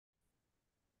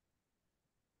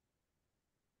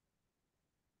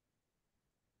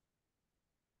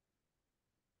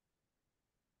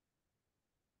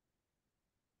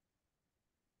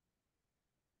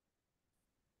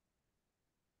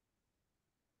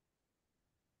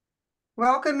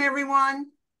Welcome, everyone,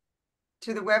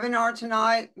 to the webinar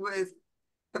tonight with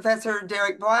Professor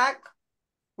Derek Black.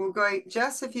 We'll wait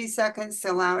just a few seconds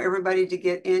to allow everybody to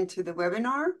get into the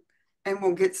webinar, and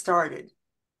we'll get started.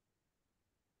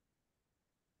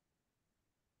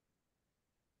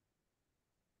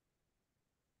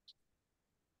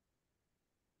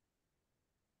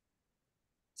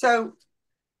 So,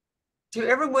 to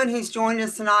everyone who's joined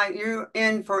us tonight, you're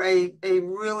in for a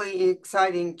really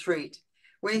exciting treat.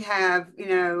 We have,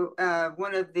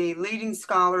 one of the leading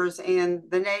scholars in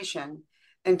the nation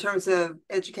in terms of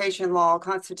education law,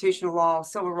 constitutional law,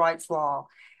 civil rights law.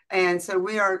 And so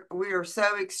we are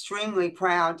so extremely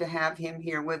proud to have him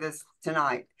here with us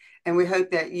tonight. And we hope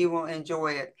that you will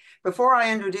enjoy it. Before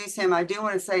I introduce him, I do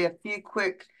want to say a few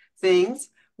quick things.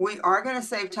 We are going to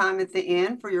save time at the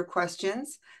end for your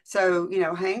questions. So,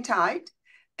 hang tight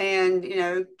and,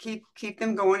 keep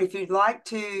them going. If you'd like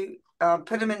to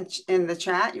put them in the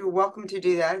chat, you're welcome to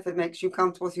do that if it makes you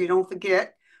comfortable, so you don't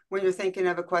forget when you're thinking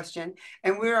of a question.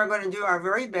 And we are going to do our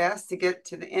very best to get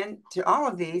to the end to all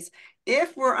of these.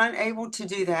 If we're unable to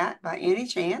do that by any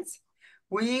chance,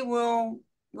 we'll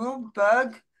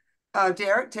bug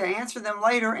Derek to answer them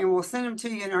later, and we'll send them to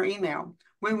you in our email.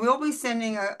 We will be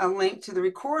sending a link to the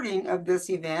recording of this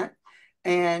event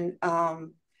and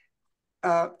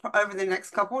over the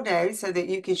next couple of days so that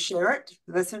you can share it,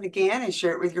 listen again, and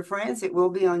share it with your friends. It will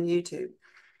be on YouTube.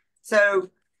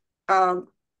 So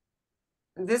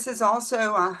this is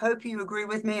also, I hope you agree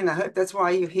with me, and I hope that's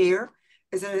why you're here,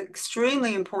 is an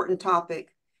extremely important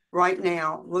topic right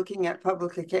now, looking at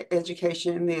public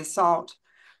education and the assault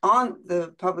on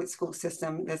the public school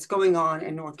system that's going on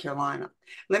in North Carolina.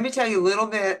 Let me tell you a little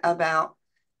bit about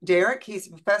Derek. He's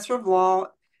a professor of law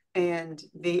and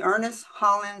the Ernest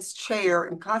Hollins Chair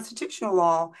in Constitutional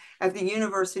Law at the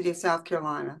University of South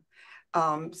Carolina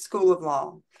School of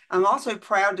Law. I'm also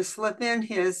proud to slip in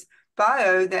his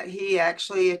bio that he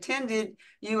actually attended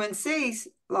UNC's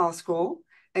law school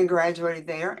and graduated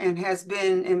there and has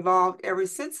been involved ever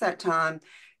since that time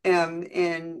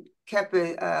and kept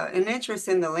an interest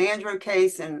in the Leandro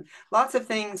case and lots of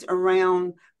things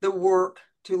around the work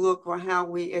to look for how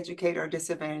we educate our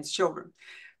disadvantaged children.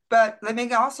 But let me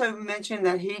also mention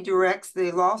that he directs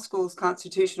the law school's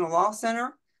Constitutional Law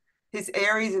Center. His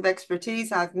areas of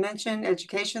expertise, I've mentioned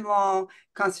education law,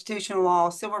 constitutional law,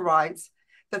 civil rights.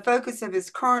 The focus of his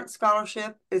current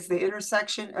scholarship is the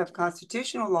intersection of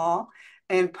constitutional law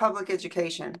and public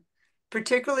education,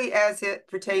 particularly as it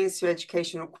pertains to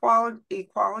educational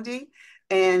equality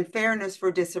and fairness for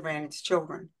disadvantaged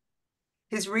children.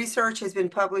 His research has been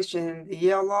published in the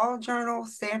Yale Law Journal,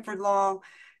 Stanford Law,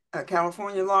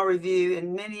 California Law Review,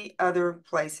 and many other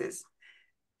places.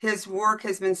 His work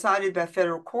has been cited by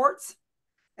federal courts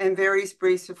and various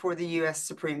briefs before the U.S.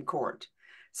 Supreme Court.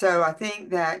 So I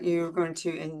think that you're going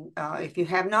to, if you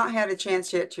have not had a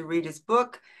chance yet to read his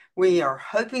book, we are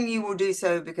hoping you will do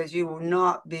so because you will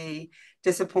not be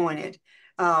disappointed.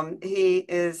 He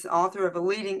is author of a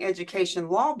leading education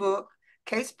law book,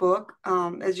 casebook,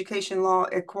 Education Law,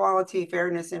 Equality,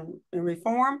 Fairness, and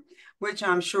Reform, which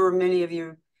I'm sure many of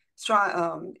you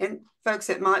and folks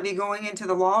that might be going into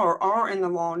the law or are in the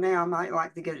law now might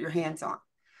like to get your hands on.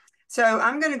 So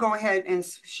I'm going to go ahead and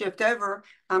shift over.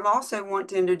 I also want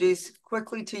to introduce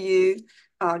quickly to you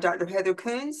Dr. Heather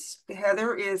Coons.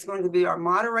 Heather is going to be our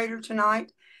moderator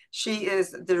tonight. She is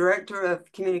the Director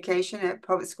of Communication at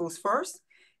Public Schools First,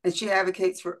 and she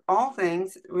advocates for all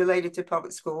things related to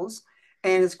public schools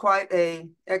and is quite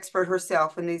an expert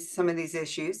herself in some of these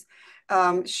issues.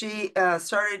 She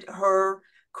started her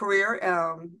career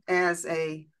as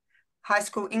a high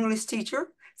school English teacher,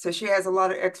 so she has a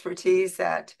lot of expertise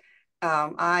that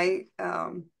I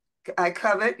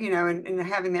covet, and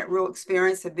having that real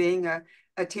experience of being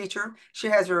a teacher. She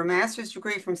has her master's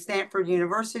degree from Stanford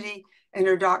University and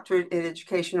her doctorate in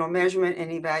educational measurement and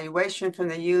evaluation from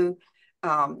the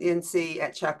UNC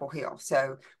at Chapel Hill.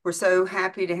 So we're so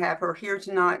happy to have her here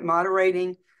tonight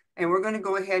moderating, and we're going to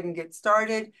go ahead and get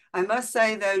started. I must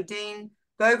say, though, Dean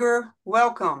Boger,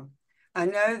 welcome. I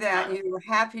know that you were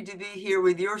happy to be here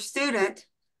with your student,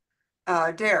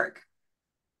 Derek.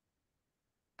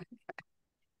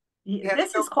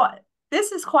 This is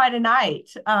quite a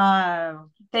night.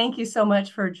 Thank you so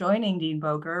much for joining, Dean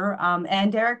Boger.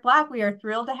 And Derek Black, we are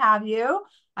thrilled to have you.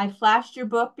 I flashed your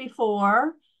book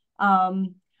before.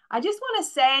 I just want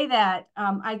to say that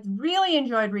I really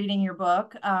enjoyed reading your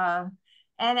book.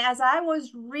 And as I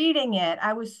was reading it,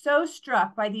 I was so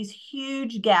struck by these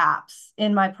huge gaps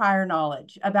in my prior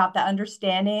knowledge about the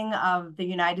understanding of the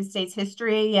United States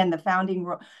history and the founding,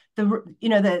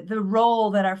 the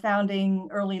role that our founding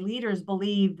early leaders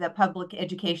believed that public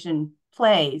education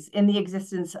plays in the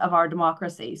existence of our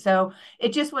democracy. So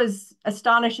it just was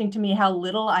astonishing to me how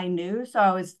little I knew. So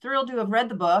I was thrilled to have read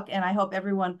the book, and I hope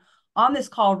everyone on this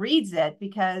call reads it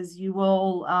because you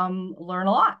will learn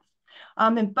a lot.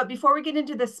 But before we get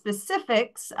into the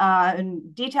specifics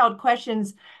and detailed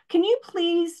questions, can you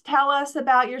please tell us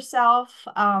about yourself,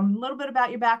 a little bit about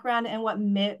your background and what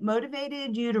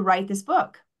motivated you to write this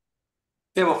book?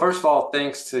 Yeah, well, first of all,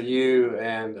 thanks to you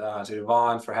and to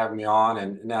Yvonne for having me on.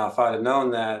 And now, if I'd have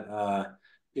known that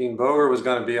Dean Boger was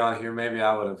going to be on here, maybe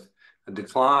I would have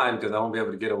declined because I won't be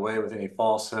able to get away with any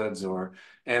falsehoods or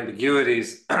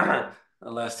ambiguities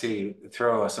unless he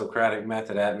throw a Socratic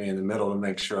method at me in the middle to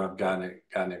make sure I've gotten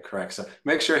it correct. So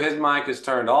make sure his mic is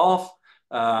turned off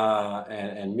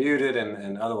and muted,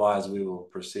 and otherwise we will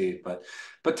proceed.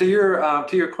 But to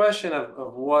your question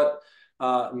of what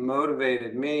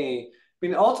motivated me. I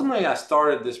mean, ultimately, I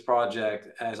started this project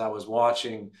as I was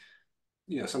watching,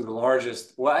 some of the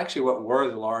largest, well, actually, what were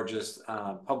the largest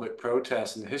public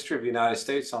protests in the history of the United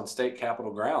States on state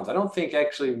capitol grounds. I don't think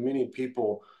actually many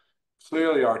people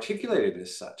clearly articulated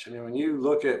as such. I mean, when you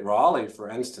look at Raleigh, for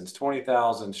instance,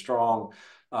 20,000 strong,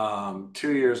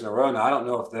 2 years in a row. Now, I don't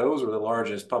know if those were the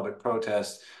largest public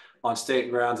protests on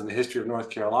state grounds in the history of North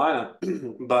Carolina,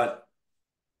 but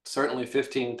certainly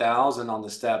 15,000 on the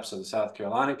steps of the South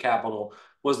Carolina Capitol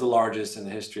was the largest in the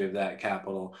history of that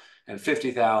Capitol, and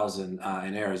 50,000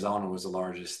 in Arizona was the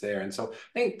largest there. And so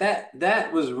I think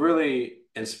that was really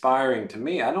inspiring to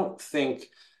me. I don't think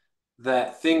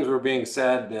that things were being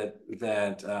said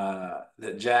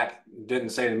that Jack didn't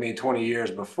say to me 20 years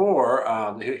before.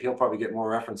 He'll probably get more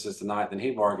references tonight than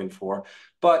he bargained for.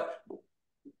 But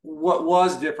what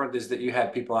was different is that you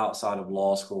had people outside of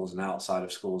law schools and outside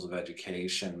of schools of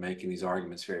education making these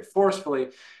arguments very forcefully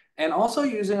and also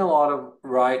using a lot of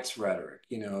rights rhetoric.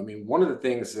 I mean, one of the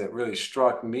things that really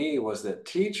struck me was that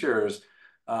teachers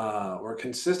were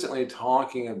consistently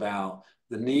talking about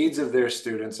the needs of their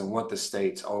students and what the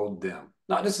states owed them,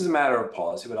 not just as a matter of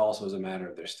policy, but also as a matter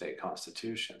of their state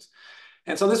constitutions.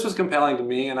 And so this was compelling to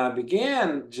me, and I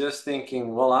began just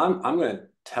thinking, well, I'm going to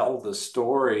tell the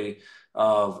story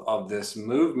of this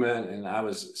movement, and I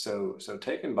was so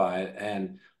taken by it.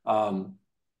 And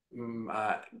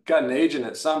I got an agent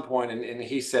at some point, and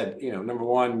he said, number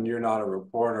one, you're not a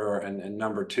reporter, and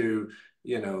number two,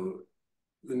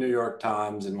 the New York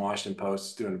Times and Washington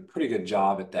Post is doing a pretty good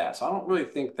job at that. So I don't really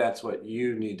think that's what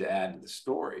you need to add to the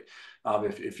story.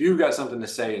 If you've got something to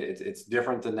say, it's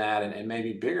different than that and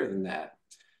maybe bigger than that.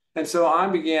 And so I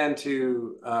began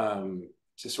to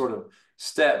sort of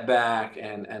step back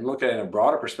and look at it in a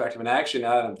broader perspective. And actually,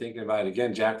 now that I'm thinking about it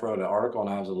again, Jack wrote an article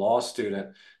when I was a law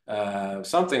student,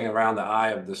 something around the eye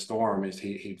of the storm, is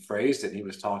he phrased it. He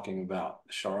was talking about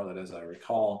Charlotte, as I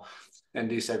recall, and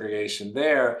desegregation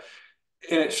there.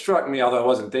 And it struck me, although I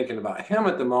wasn't thinking about him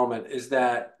at the moment, is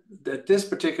that this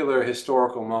particular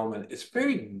historical moment, it's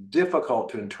very difficult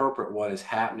to interpret what is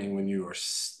happening when you are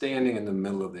standing in the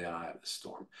middle of the eye of the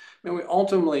storm. I mean, we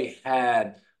ultimately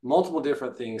had multiple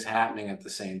different things happening at the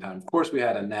same time. Of course, we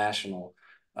had a national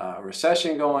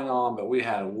recession going on, but we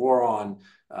had a war on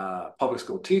public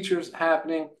school teachers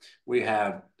happening. We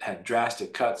have had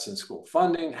drastic cuts in school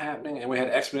funding happening, and we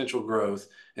had exponential growth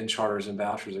in charters and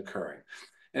vouchers occurring.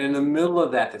 And in the middle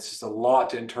of that, that's just a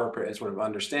lot to interpret and sort of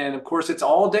understand. And of course, it's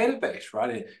all data-based,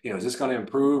 right? Is this going to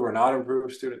improve or not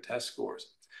improve student test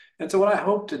scores? And so what I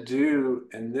hope to do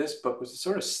in this book was to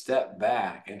sort of step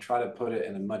back and try to put it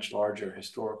in a much larger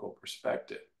historical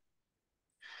perspective.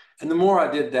 And the more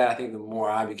I did that, I think the more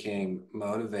I became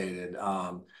motivated.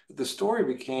 The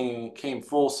story came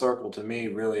full circle to me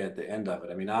really at the end of it.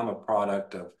 I mean, I'm a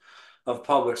product of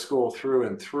public school through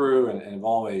and through, and have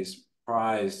always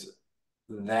prized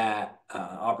that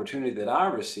opportunity that I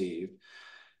received.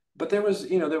 But there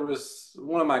was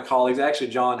one of my colleagues, actually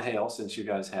John Hale, since you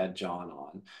guys had John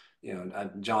on,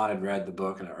 John had read the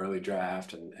book in an early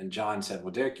draft, and John said,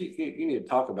 well, Derek, you need to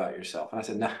talk about yourself. And I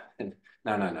said,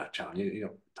 no, John, you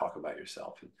don't talk about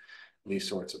yourself in these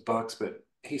sorts of books. But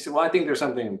he said, well, I think there's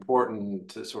something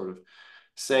important to sort of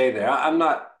say there. I'm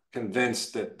not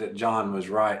convinced that John was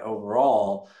right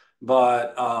overall,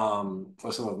 but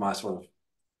for some of my sort of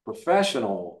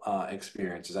professional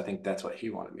experiences, I think that's what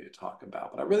he wanted me to talk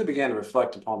about. But I really began to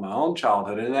reflect upon my own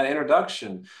childhood. And in that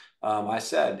introduction, I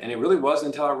said, and it really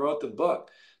wasn't until I wrote the book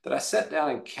that I sat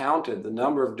down and counted the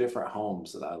number of different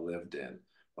homes that I lived in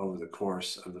over the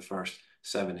course of the first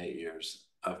 7-8 years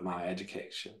of my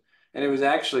education. And it was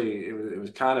actually, it was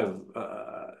kind of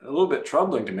a little bit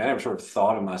troubling to me. I never sort of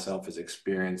thought of myself as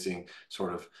experiencing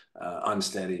sort of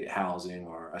unsteady housing,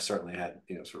 or I certainly had,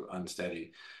 sort of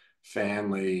unsteady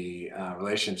family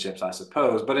relationships, I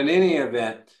suppose. But in any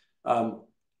event,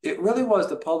 it really was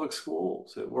the public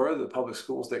schools. It were the public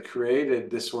schools that created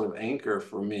this sort of anchor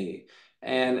for me.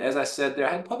 And as I said there,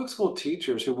 I had public school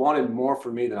teachers who wanted more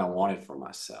for me than I wanted for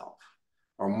myself,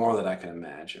 or more than I can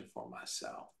imagine for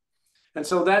myself. And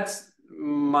so that's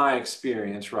my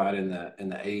experience, right, in the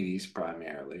 80s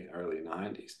primarily, early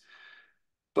 90s.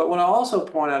 But what I also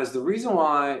point out is the reason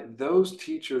why those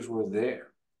teachers were there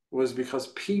was because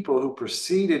people who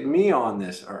preceded me on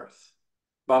this earth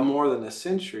by more than a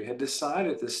century had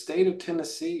decided the state of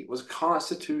Tennessee was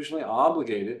constitutionally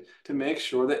obligated to make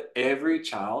sure that every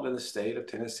child in the state of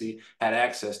Tennessee had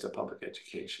access to public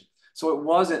education. So it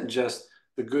wasn't just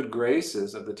the good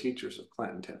graces of the teachers of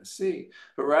Clinton, Tennessee,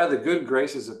 but rather the good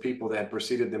graces of people that had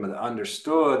preceded them and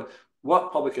understood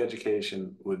what public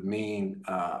education would mean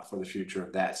for the future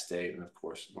of that state and, of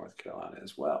course, North Carolina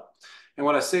as well. And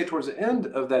what I say towards the end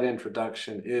of that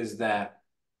introduction is that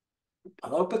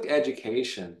public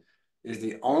education is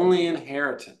the only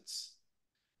inheritance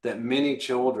that many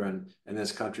children in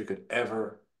this country could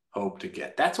ever hope to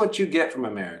get. That's what you get from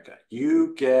America.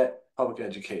 You get public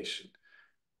education.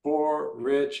 Poor,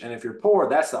 rich, and if you're poor,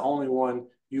 that's the only one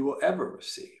you will ever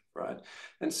receive, right?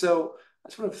 And so I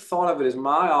sort of thought of it as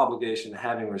my obligation,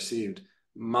 having received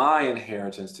my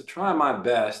inheritance, to try my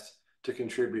best to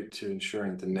contribute to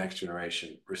ensuring that the next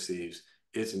generation receives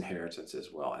its inheritance as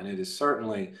well. And it is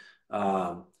certainly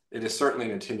in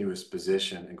a tenuous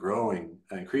position and growing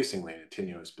increasingly in a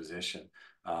tenuous position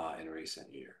in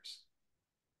recent years.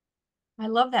 I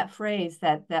love that phrase,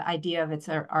 that the idea of it's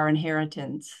our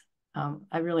inheritance.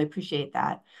 I really appreciate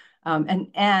that.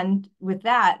 And with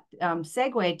that,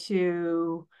 segue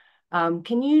to,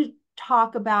 can you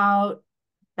talk about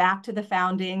back to the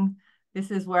founding? This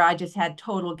is where I just had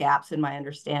total gaps in my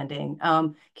understanding.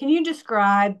 Can you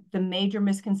describe the major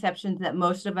misconceptions that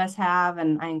most of us have,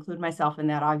 and I include myself in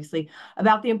that, obviously,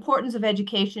 about the importance of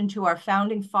education to our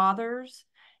founding fathers,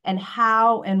 and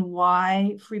how and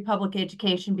why free public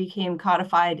education became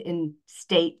codified in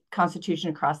state constitution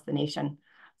across the nation?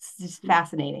 It's just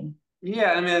fascinating.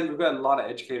 Yeah, I mean, we've got a lot of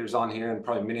educators on here, and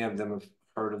probably many of them have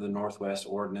heard of the Northwest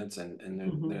Ordinance, and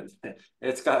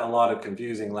it's got a lot of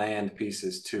confusing land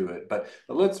pieces to it. But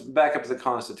let's back up to the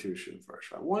Constitution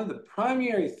first, right? One of the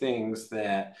primary things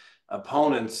that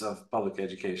opponents of public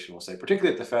education will say,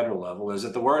 particularly at the federal level, is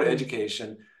that the word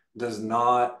education does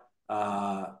not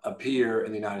appear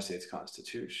in the United States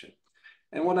Constitution.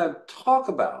 And what I talk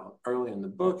about early in the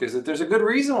book is that there's a good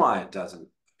reason why it doesn't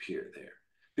appear there,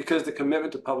 because the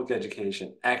commitment to public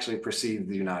education actually preceded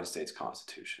the United States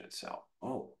Constitution itself.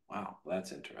 Oh, wow,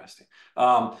 that's interesting.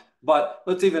 But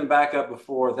let's even back up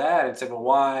before that and say, well,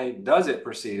 why does it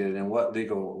precede it, and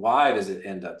why does it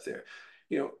end up there?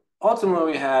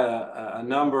 Ultimately, we had a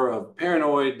number of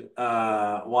paranoid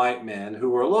white men who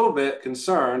were a little bit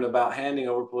concerned about handing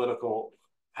over political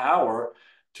power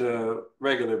to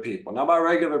regular people. Now, by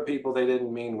regular people, they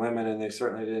didn't mean women, and they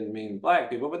certainly didn't mean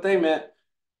black people, but they meant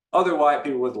other white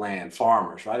people with land,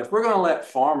 farmers, right? If we're going to let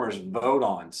farmers vote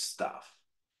on stuff,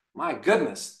 my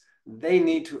goodness, they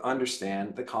need to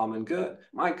understand the common good.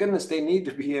 My goodness, they need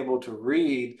to be able to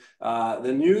read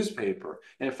the newspaper.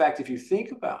 And in fact, if you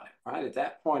think about it, right, at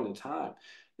that point in time,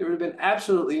 there would have been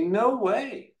absolutely no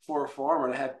way for a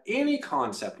farmer to have any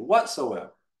concept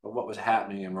whatsoever of what was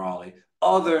happening in Raleigh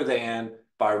other than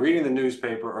by reading the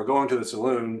newspaper or going to the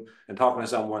saloon and talking to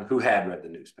someone who had read the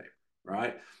newspaper,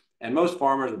 right? And most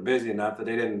farmers are busy enough that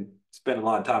they didn't spend a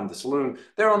lot of time at the saloon.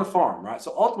 They're on the farm, right?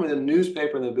 So ultimately, the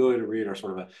newspaper and the ability to read are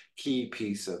sort of a key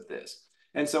piece of this.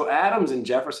 And so Adams and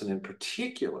Jefferson in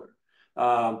particular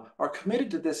are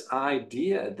committed to this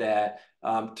idea that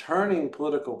turning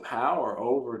political power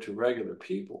over to regular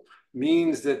people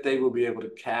means that they will be able to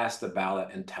cast the ballot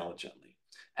intelligently.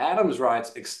 Adams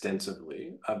writes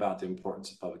extensively about the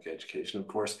importance of public education. Of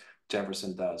course,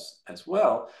 Jefferson does as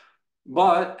well.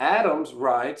 But Adams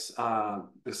writes the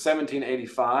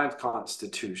 1785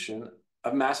 Constitution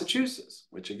of Massachusetts,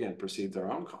 which again precedes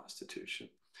our own Constitution.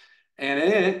 And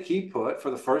in it, he put,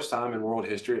 for the first time in world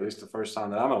history, at least the first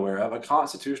time that I'm aware of, a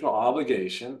constitutional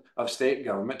obligation of state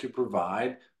government to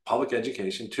provide public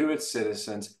education to its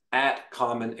citizens at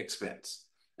common expense.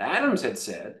 Adams had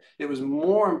said it was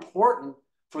more important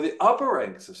for the upper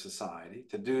ranks of society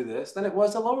to do this than it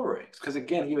was the lower ranks. Because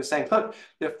again, he was saying, look,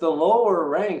 if the lower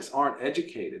ranks aren't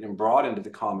educated and brought into the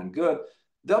common good,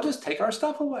 they'll just take our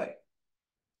stuff away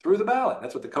through the ballot.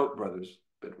 That's what the Koch brothers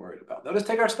have been worried about. They'll just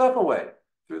take our stuff away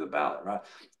through the ballot, right?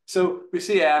 So we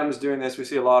see Adams doing this. We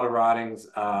see a lot of writings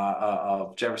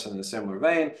of Jefferson in a similar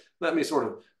vein. Let me sort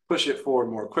of push it forward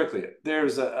more quickly.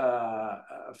 There's a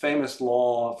famous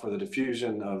law for the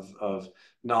diffusion of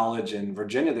knowledge in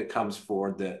Virginia that comes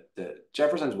forward that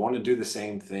Jefferson's wanted to do the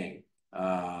same thing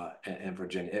in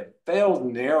Virginia. It failed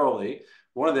narrowly.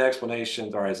 One of the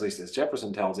explanations, or at least as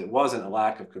Jefferson tells it, wasn't a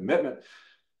lack of commitment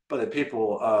by the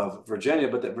people of Virginia,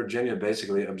 but that Virginia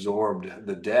basically absorbed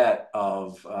the debt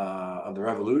of the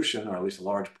Revolution, or at least a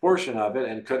large portion of it,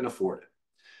 and couldn't afford it.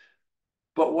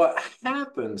 But what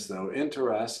happens, though,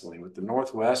 interestingly, with the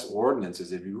Northwest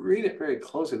ordinances, if you read it very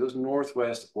closely, those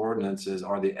Northwest ordinances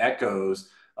are the echoes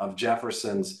of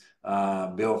Jefferson's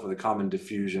bill for the common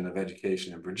diffusion of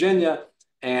education in Virginia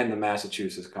and the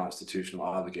Massachusetts constitutional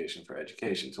obligation for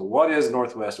education. So what is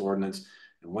Northwest ordinance,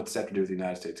 and what's that to do with the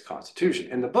United States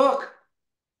Constitution? In the book,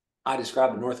 I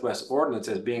describe the Northwest ordinance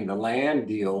as being the land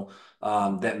deal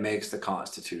that makes the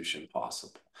Constitution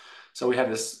possible. So we have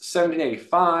this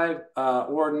 1785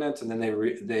 ordinance, and then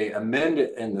they amend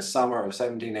it in the summer of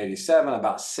 1787,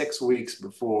 about 6 weeks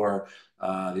before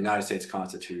the United States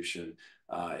Constitution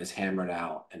is hammered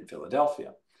out in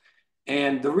Philadelphia.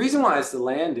 And the reason why it's the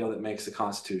land deal that makes the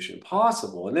Constitution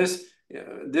possible, and this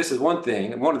is one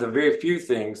thing, one of the very few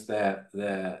things that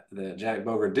Jack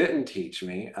Boger didn't teach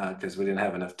me, because we didn't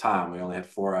have enough time. We only had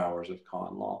 4 hours of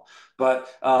common law, but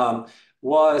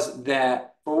was that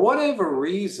for whatever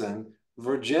reason,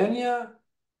 Virginia,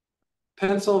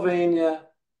 Pennsylvania,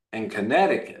 and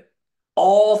Connecticut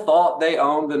all thought they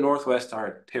owned the Northwest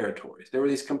territories. There were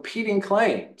these competing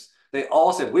claims. They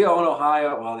all said, we own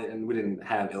Ohio. Well, and we didn't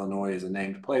have Illinois as a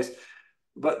named place.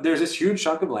 But there's this huge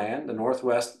chunk of land, the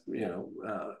Northwest,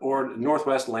 or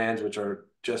Northwest lands, which are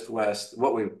just west,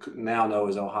 what we now know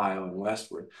as Ohio and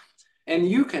westward. And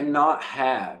you cannot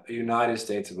have a United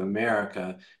States of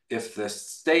America if the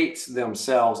states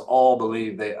themselves all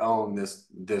believe they own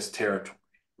this territory,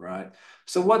 right?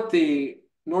 So what the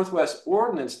Northwest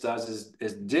Ordinance does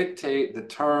is dictate the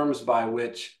terms by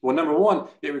which, well, number one,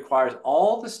 it requires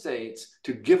all the states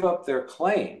to give up their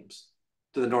claims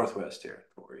to the Northwest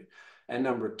Territory. And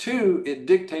number two, it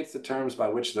dictates the terms by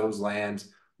which those lands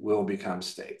will become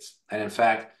states. And in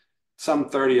fact, some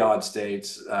 30-odd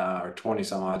states or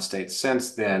 20-some-odd states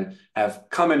since then have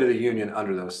come into the Union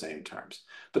under those same terms.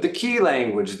 But the key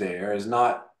language there is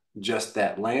not just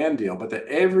that land deal, but that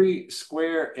every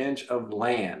square inch of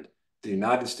land the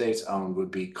United States owned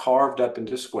would be carved up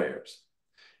into squares.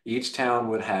 Each town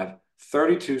would have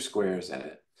 32 squares in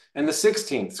it. And the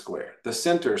 16th square, the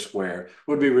center square,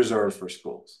 would be reserved for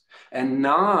schools. And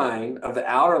 9 of the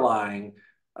outer lying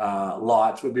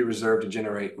lots would be reserved to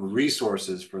generate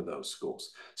resources for those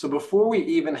schools. So before we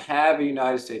even have a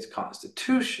United States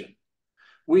Constitution,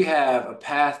 we have a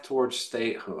path towards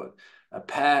statehood, a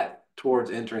path towards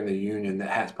entering the Union that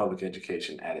has public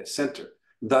education at its center.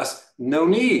 Thus, no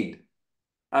need.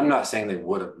 I'm not saying they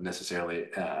would have necessarily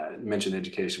mentioned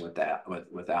education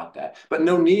without that, but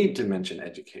no need to mention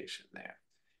education there.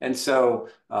 And so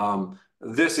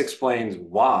this explains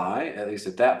why, at least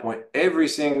at that point,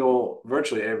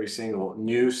 virtually every single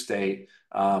new state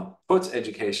puts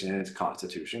education in its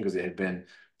constitution because it had been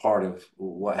part of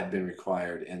what had been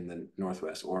required in the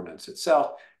Northwest Ordinance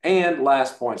itself. And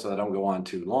last point, so I don't go on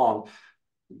too long,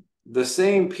 the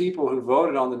same people who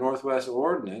voted on the Northwest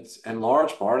Ordinance, in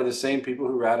large part, are the same people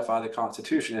who ratified the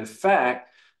Constitution. In fact,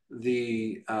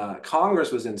 the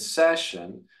Congress was in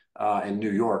session in New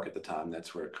York at the time.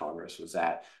 That's where Congress was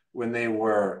at, when they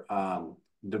were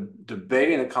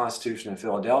debating the Constitution in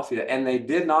Philadelphia, and they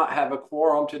did not have a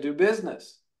quorum to do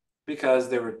business because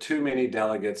there were too many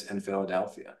delegates in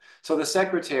Philadelphia. So the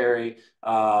Secretary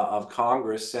of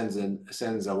Congress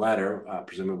sends a letter,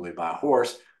 presumably by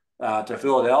horse, to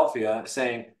Philadelphia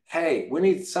saying, hey, we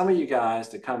need some of you guys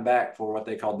to come back for what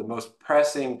they called the most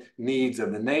pressing needs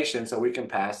of the nation so we can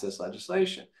pass this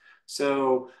legislation.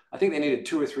 So I think they needed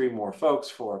 2 or 3 more folks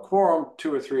for a quorum,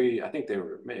 2 or 3, I think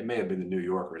it may have been the New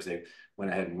Yorkers. They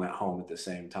went ahead and went home at the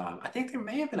same time. I think there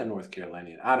may have been a North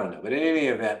Carolinian, I don't know. But in any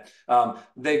event,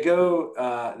 they go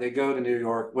to New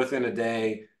York. Within a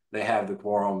day, they have the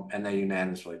quorum and they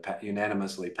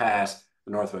unanimously pass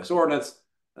the Northwest Ordinance.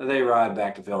 They ride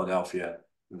back to Philadelphia.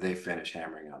 They finish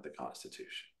hammering out the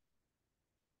Constitution.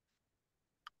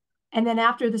 And then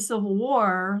after the Civil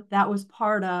War, that was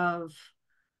part of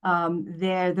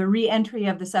the re-entry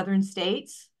of the Southern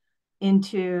states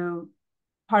into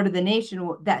part of the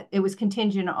nation, that it was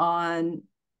contingent on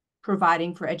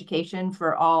providing for education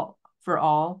for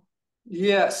all.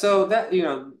 Yeah, so that,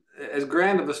 as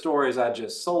grand of a story as I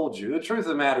just sold you, the truth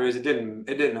of the matter is it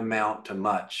didn't amount to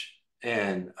much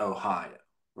in Ohio.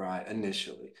 Right,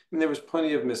 initially. I mean, there was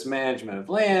plenty of mismanagement of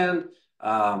land.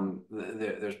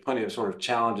 There's plenty of sort of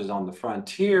challenges on the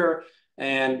frontier.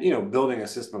 And, building a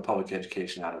system of public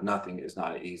education out of nothing is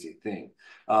not an easy thing.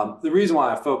 The reason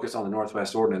why I focus on the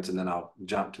Northwest Ordinance, and then I'll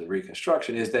jump to the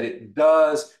Reconstruction, is that it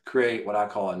does create what I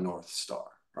call a North Star,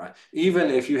 right? Even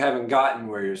if you haven't gotten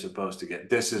where you're supposed to get,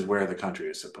 this is where the country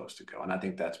is supposed to go. And I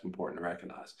think that's important to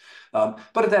recognize.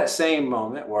 But at that same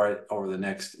moment, where over the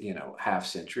next, half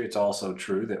century, it's also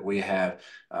true that we have,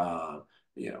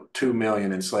 2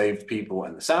 million enslaved people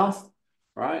in the South,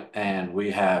 right? And we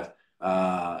have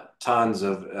tons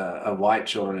of white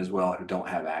children as well who don't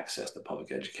have access to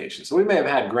public education. So we may have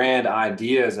had grand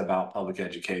ideas about public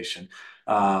education,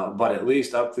 but at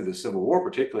least up through the Civil War,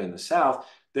 particularly in the South,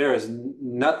 there is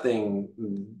nothing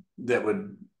that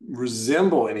would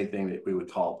resemble anything that we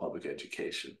would call public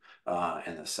education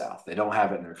in the South. They don't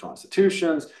have it in their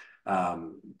constitutions.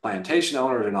 Plantation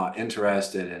owners are not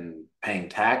interested in paying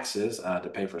taxes to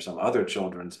pay for some other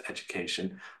children's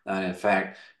education, and in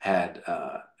fact had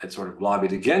sort of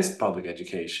lobbied against public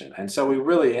education. And so we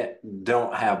really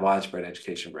don't have widespread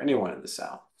education for anyone in the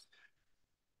South.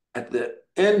 At the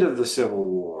end of the Civil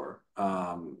War,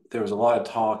 there was a lot of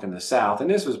talk in the South, and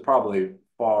this was probably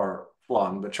far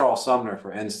flung, but Charles Sumner,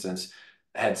 for instance,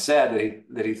 had said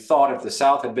that he thought if the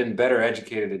South had been better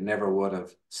educated, it never would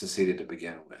have seceded to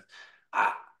begin with.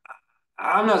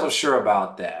 I'm not so sure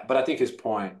about that, but I think his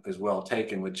point is well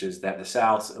taken, which is that the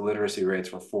South's illiteracy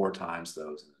rates were 4 times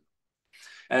those.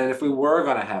 And if we were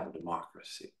going to have a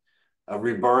democracy, a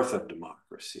rebirth of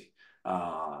democracy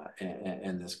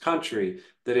in this country,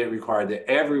 that it required that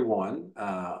everyone,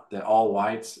 that all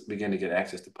whites begin to get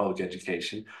access to public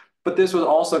education. But this was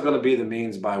also going to be the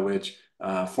means by which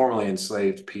formerly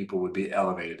enslaved people would be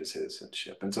elevated to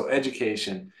citizenship. And so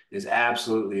education is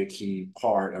absolutely a key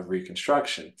part of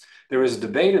Reconstruction. There was a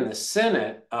debate in the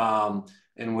Senate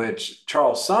in which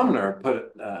Charles Sumner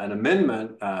put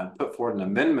forward an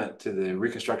amendment to the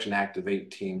Reconstruction Act of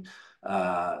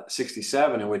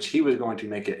 1867, in which he was going to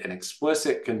make it an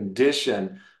explicit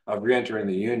condition of reentering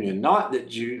the Union, not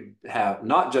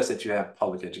just that you have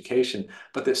public education,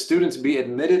 but that students be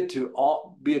admitted to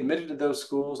those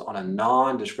schools on a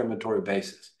non-discriminatory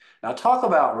basis. Now, talk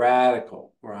about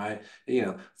radical, right?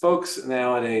 Folks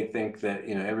nowadays think that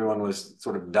everyone was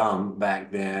sort of dumb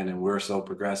back then, and we're so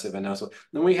progressive. And also,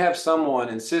 then we have someone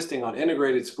insisting on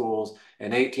integrated schools in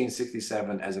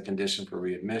 1867 as a condition for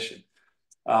readmission.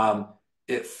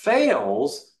 It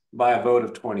fails by a vote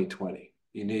of 2020.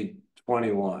 You need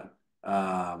 21.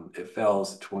 It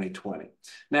fails 2020.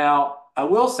 Now, I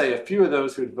will say a few of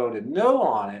those who voted no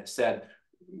on it said,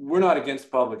 we're not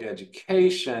against public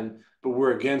education, but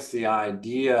we're against the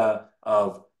idea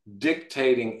of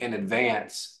dictating in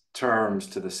advance terms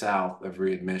to the South of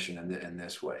readmission in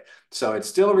this way. So it's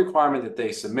still a requirement that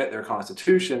they submit their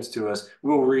constitutions to us.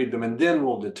 We'll read them, and then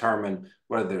we'll determine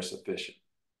whether they're sufficient.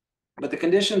 But the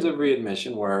conditions of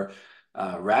readmission were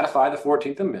ratify the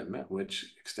 14th Amendment,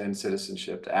 which extends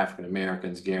citizenship to African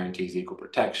Americans, guarantees equal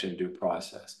protection, due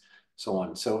process, so on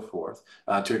and so forth,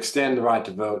 to extend the right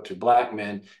to vote to Black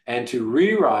men, and to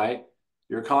rewrite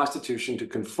your Constitution to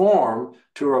conform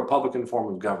to a Republican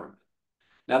form of government.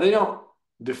 Now, they don't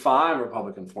define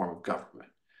Republican form of government,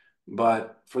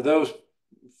 but for those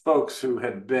folks who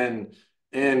had been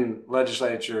in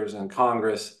legislatures and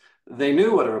Congress, they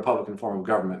knew what a Republican form of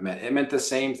government meant. It meant the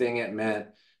same thing it meant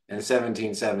in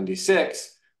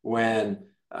 1776 when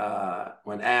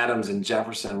Adams and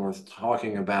Jefferson were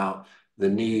talking about the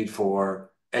need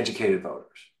for educated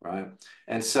voters, right?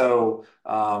 And so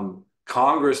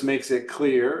Congress makes it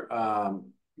clear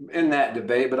in that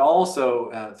debate, but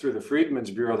also through the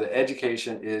Freedmen's Bureau, that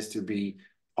education is to be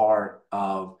part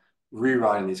of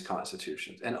rewriting these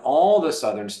constitutions. And all the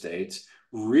Southern states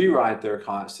rewrite their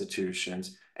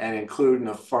constitutions and include an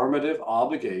affirmative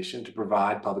obligation to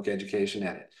provide public education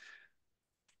in it.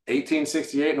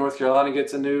 1868, North Carolina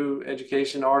gets a new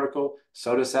education article,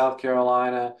 so does South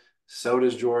Carolina, so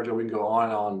does Georgia. We can go on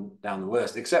and on down the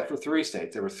list, except for 3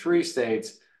 states. There were 3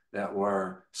 states that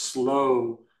were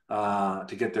slow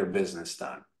to get their business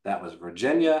done. That was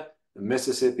Virginia,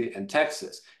 Mississippi, and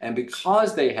Texas. And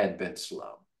because they had been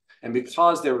slow, and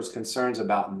because there was concerns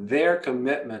about their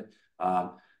commitment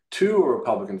to a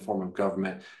Republican form of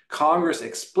government, Congress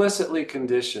explicitly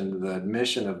conditioned the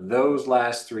admission of those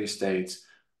last 3 states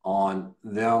on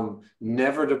them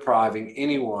never depriving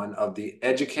anyone of the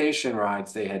education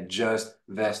rights they had just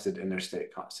vested in their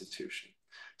state constitution.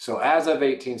 So as of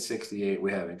 1868,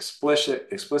 we have an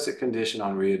explicit condition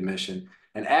on readmission.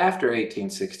 And after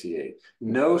 1868,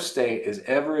 no state is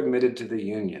ever admitted to the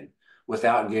Union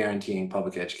without guaranteeing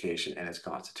public education in its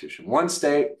constitution. One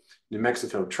state, New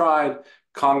Mexico, tried.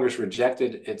 Congress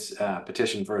rejected its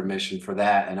petition for admission for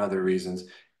that and other reasons.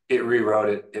 it rewrote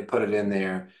it, it put it in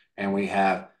there, and we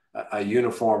have a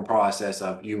uniform process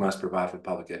of you must provide for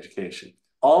public education.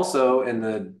 Also, in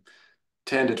the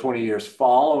 10 to 20 years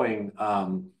following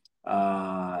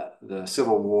the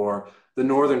Civil War, the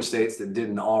northern states that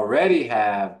didn't already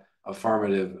have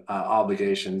affirmative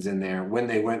obligations in there, when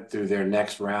they went through their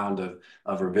next round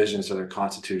of revisions to their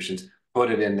constitutions, put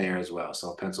it in there as well.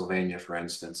 So Pennsylvania, for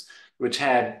instance, which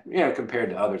had, compared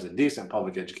to others, a decent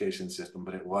public education system,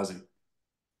 but it wasn't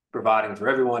providing for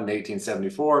everyone. In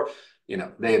 1874,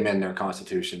 they amend their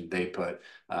constitution. They put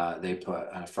an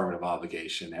affirmative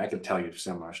obligation. I could tell you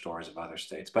similar stories of other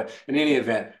states, but in any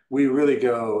event, we really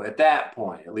go at that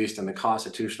point, at least in the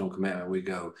constitutional commitment, we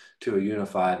go to a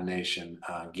unified nation,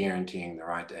 guaranteeing the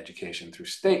right to education through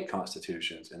state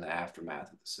constitutions in the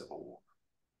aftermath of the Civil War.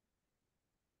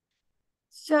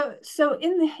 So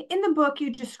in the book,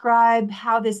 you describe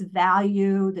how this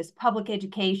value, this public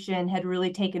education, had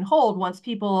really taken hold once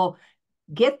people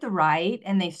get the right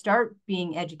and they start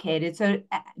being educated. So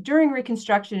during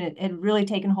Reconstruction, it had really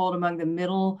taken hold among the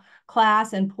middle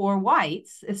class and poor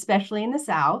whites, especially in the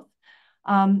South.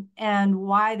 And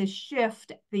why the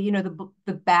shift, the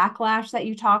backlash that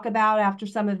you talk about after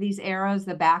some of these eras,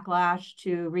 the backlash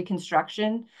to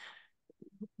Reconstruction,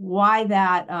 why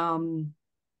that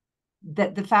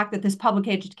the fact that this public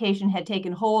education had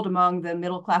taken hold among the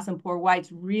middle class and poor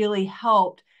whites really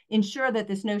helped ensure that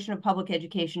this notion of public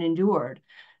education endured.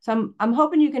 So I'm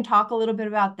hoping you can talk a little bit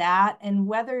about that and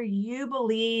whether you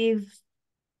believe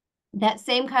that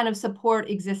same kind of support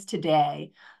exists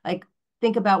today. Like,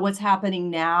 think about what's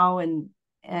happening now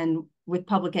and with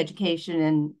public education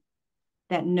and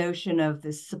that notion of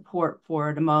this support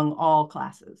for it among all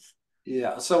classes.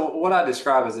 Yeah. So what I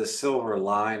describe as a silver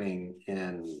lining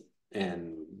in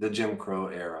the Jim Crow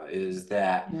era is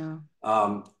that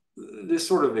this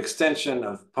sort of extension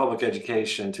of public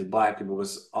education to Black people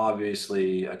was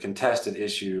obviously a contested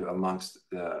issue amongst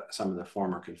some of the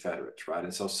former Confederates, right?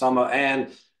 And so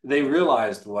and they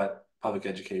realized what public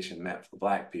education meant for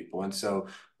Black people. And so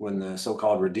when the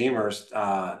so-called Redeemers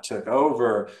took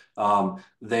over,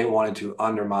 they wanted to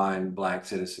undermine Black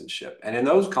citizenship. And in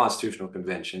those constitutional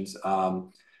conventions,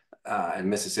 in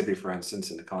Mississippi, for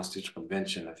instance, in the Constitutional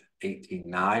Convention of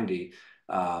 1890,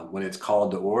 when it's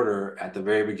called to order at the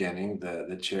very beginning,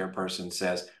 the chairperson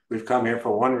says, we've come here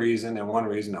for one reason and one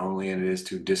reason only, and it is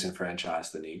to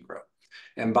disenfranchise the Negro.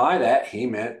 And by that, he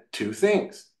meant two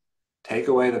things: take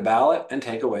away the ballot and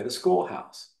take away the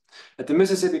schoolhouse. At the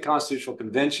Mississippi Constitutional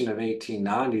Convention of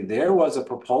 1890, there was a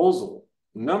proposal,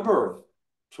 a number of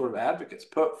sort of advocates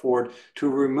put forward to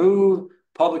remove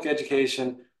public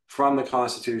education from the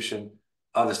Constitution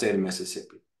of the state of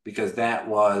Mississippi, because that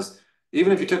was,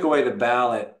 even if you took away the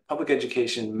ballot, public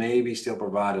education maybe still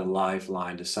provided a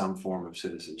lifeline to some form of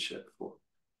citizenship for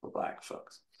Black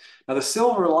folks. Now, the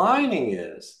silver lining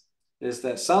is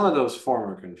that some of those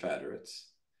former Confederates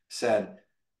said,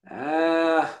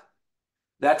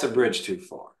 that's a bridge too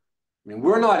far. I mean,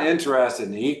 we're not interested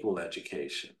in equal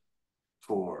education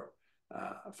for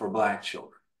Black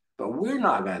children, but we're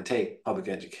not going to take public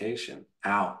education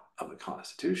out of the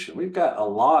Constitution. We've got a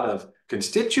lot of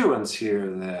constituents here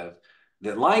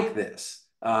that like this.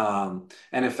 And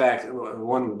in fact,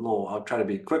 I'll try to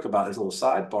be quick about this little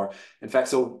sidebar. In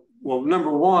fact,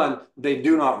 number one, they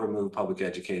do not remove public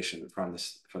education from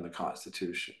the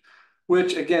Constitution,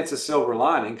 which again, it's a silver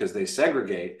lining because they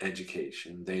segregate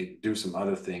education. They do some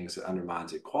other things that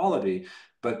undermines equality.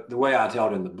 But the way I tell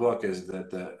it in the book is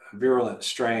that the virulent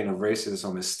strain of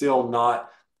racism is still not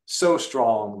so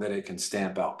strong that it can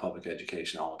stamp out public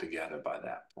education altogether by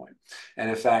that point. And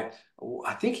in fact,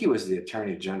 I think he was the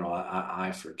Attorney General,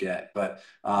 I forget, but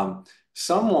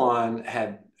someone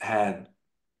had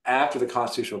after the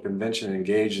Constitutional Convention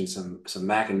engaged in some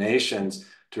machinations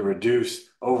to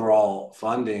reduce overall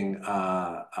funding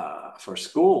for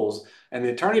schools, and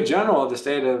the Attorney General of the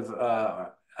state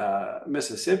of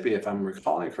Mississippi, if I'm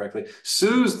recalling correctly,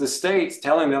 sues the states,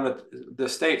 telling them that the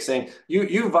state saying,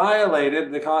 you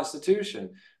violated the Constitution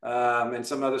and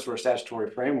some other sort of statutory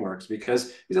frameworks,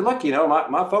 because he said, look,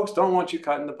 my folks don't want you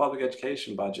cutting the public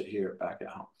education budget here back at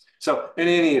home. So in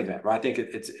any event, right, I think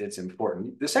it's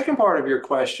important. The second part of your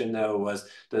question, though, was,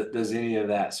 does any of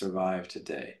that survive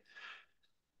today?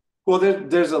 Well,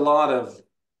 there's a lot of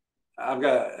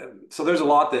there's a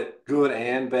lot that good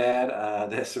and bad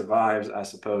that survives, I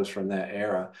suppose, from that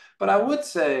era. But I would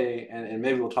say, and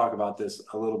maybe we'll talk about this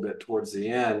a little bit towards the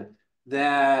end,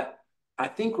 that I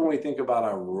think when we think about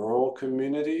our rural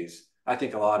communities, I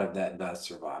think a lot of that does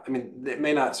survive. I mean, it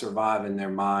may not survive in their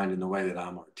mind in the way that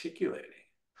I'm articulating,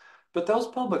 but those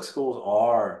public schools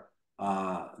are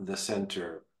the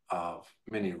center of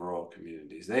many rural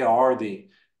communities. They are the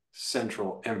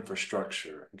central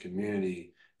infrastructure and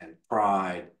community and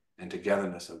pride and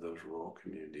togetherness of those rural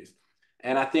communities.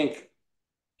 And I think,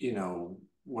 you know,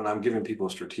 when I'm giving people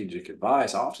strategic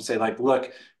advice, I often say, like,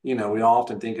 look, you know, we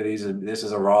often think of these, this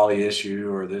is a Raleigh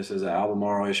issue or this is an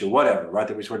Albemarle issue, whatever, right?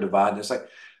 That we sort of divide. It's like,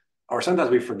 or sometimes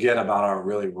we forget about our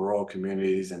really rural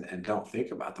communities and don't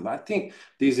think about them. I think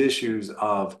these issues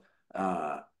of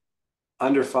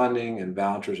underfunding and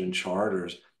vouchers and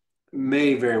charters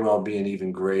may very well be an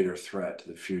even greater threat to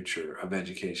the future of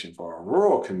education for our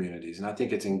rural communities. And I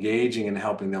think it's engaging and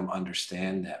helping them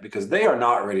understand that because they are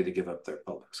not ready to give up their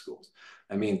public schools.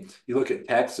 I mean, you look at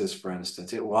Texas, for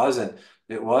instance, it wasn't,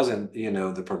 you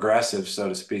know, the progressives, so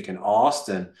to speak, in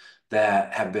Austin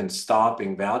that have been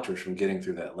stopping vouchers from getting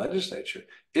through that legislature.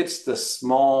 It's the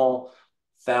small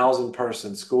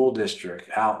 1,000-person school district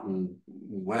out in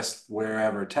West,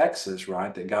 wherever, Texas,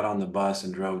 right, that got on the bus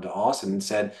and drove to Austin and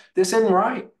said, this isn't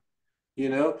right. You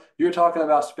know, you're talking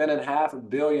about spending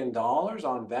 $500 million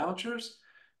on vouchers.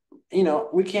 You know,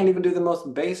 we can't even do the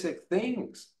most basic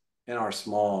things in our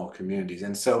small communities.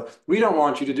 And so we don't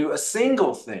want you to do a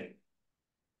single thing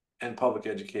in public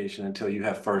education until you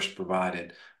have first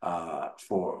provided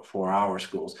for our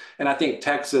schools. And I think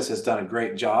Texas has done a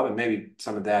great job, and maybe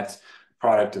some of that's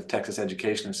product of Texas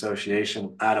Education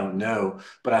Association. I don't know,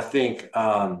 but I think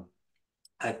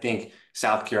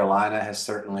South Carolina has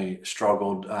certainly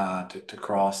struggled to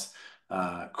cross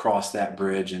that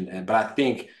bridge, but I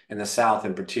think in the South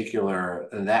in particular,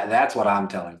 that's what I'm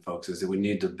telling folks is that we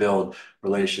need to build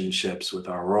relationships with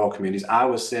our rural communities. I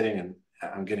was sitting, and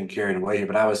I'm getting carried away here,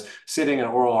 but I was sitting in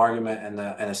an oral argument in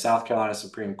the South Carolina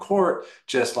Supreme Court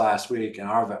just last week in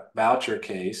our voucher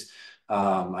case.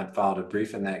 I'd filed a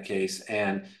brief in that case,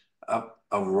 and a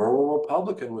rural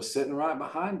Republican was sitting right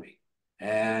behind me.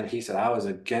 And he said, I was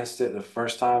against it the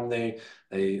first time they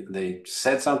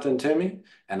said something to me,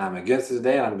 and I'm against it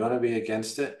today, and I'm going to be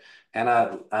against it. And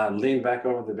I leaned back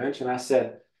over the bench and I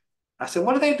said,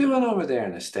 what are they doing over there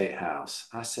in the State House?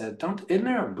 I said, isn't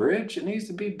there a bridge that needs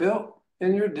to be built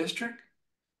in your district?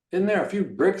 Isn't there a few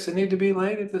bricks that need to be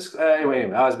laid at this? Anyway,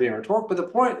 I was being rhetorical, but the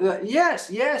point, yes,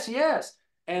 yes, yes.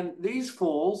 And these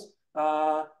fools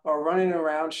are running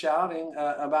around shouting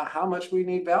about how much we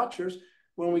need vouchers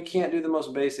when we can't do the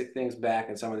most basic things back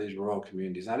in some of these rural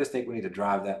communities. And I just think we need to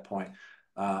drive that point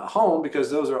home because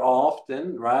those are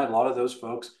often, right, a lot of those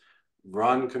folks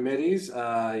run committees, you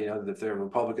know, if they're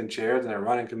Republican chairs and they're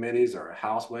running committees or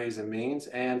House Ways and Means.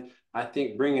 And I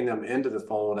think bringing them into the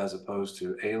fold as opposed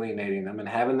to alienating them and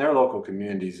having their local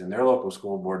communities and their local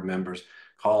school board members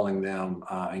calling them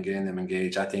and getting them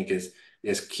engaged, I think is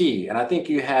key. And I think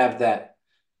you have that,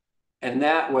 and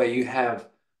that way you have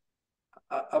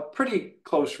a pretty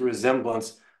close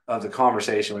resemblance of the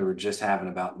conversation we were just having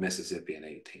about Mississippi in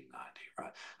 1890,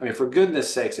 right? I mean, for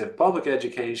goodness sakes, if public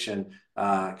education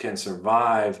can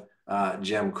survive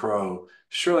Jim Crow,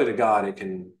 surely to God it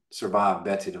can survive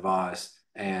Betsy DeVos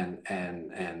and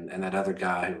that other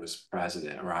guy who was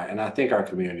president, right? And I think our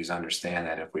communities understand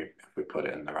that if we put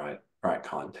it in the right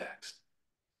context.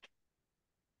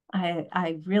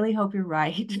 I really hope you're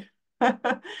right.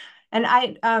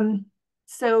 And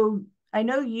so I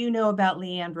know you know about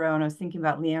Leandro, and I was thinking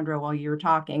about Leandro while you were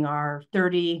talking, our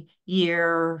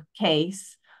 30-year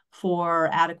case for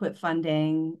adequate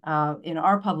funding in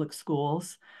our public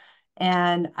schools.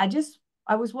 And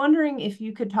I was wondering if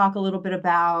you could talk a little bit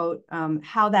about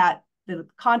how the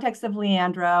context of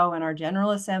Leandro and our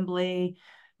General Assembly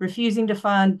refusing to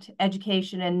fund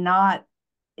education and not,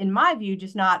 in my view,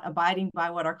 just not abiding by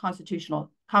what our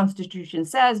Constitution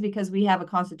says, because we have a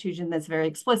Constitution that's very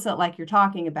explicit, like you're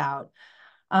talking about.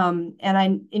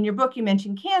 In your book, you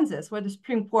mentioned Kansas, where the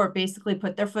Supreme Court basically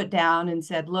put their foot down and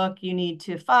said, look, you need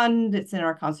to fund, it's in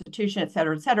our Constitution, et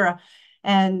cetera, et cetera.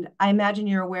 And I imagine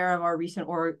you're aware of our recent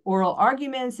oral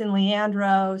arguments in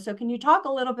Leandro. So can you talk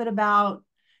a little bit about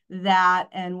that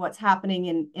and what's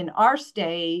happening in our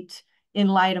state in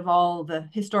light of all the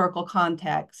historical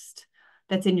context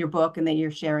that's in your book and that you're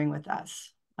sharing with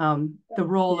us, the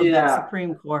role of the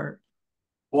Supreme Court?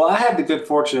 Well, I had the good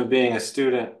fortune of being a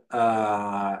student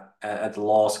at the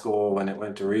law school when it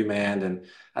went to remand, and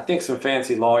I think some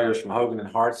fancy lawyers from Hogan and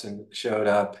Hartson showed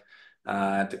up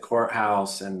at the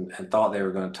courthouse and thought they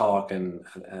were going to talk, and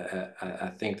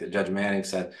I think that Judge Manning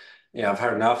said, "Yeah, I've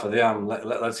heard enough of them.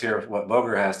 Let's hear what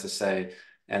Boger has to say."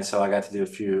 And so I got to do a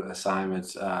few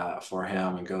assignments for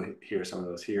him and go hear some of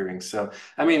those hearings. So,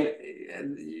 I mean,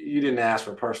 you didn't ask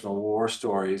for personal war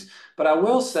stories, but I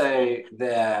will say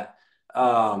that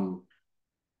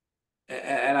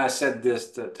and I said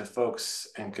this to folks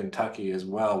in Kentucky as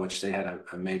well, which they had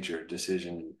a major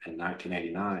decision in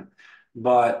 1989.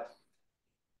 But,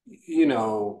 you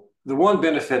know, the one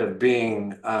benefit of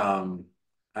being,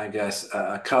 I guess,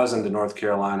 a cousin to North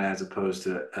Carolina as opposed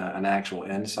to an actual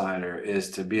insider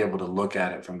is to be able to look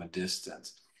at it from a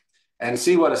distance and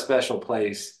see what a special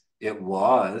place it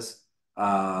was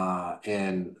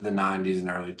in the 90s and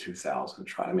early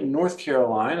 2000s, right? I mean, North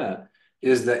Carolina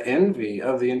is the envy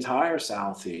of the entire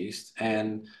Southeast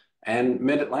and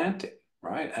Mid-Atlantic,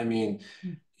 right? I mean,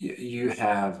 you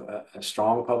have a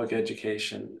strong public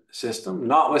education system.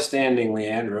 Notwithstanding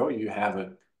Leandro, you have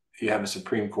a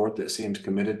Supreme Court that seems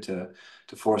committed to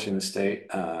forcing the state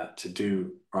to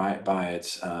do right by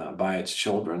its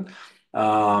children.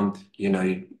 You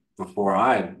know, before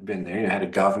I had been there, you had a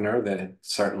governor that had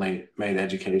certainly made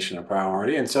education a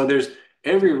priority, and so there's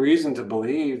every reason to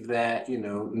believe that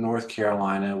North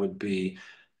Carolina would be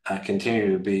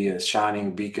continue to be a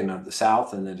shining beacon of the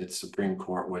South, and that its Supreme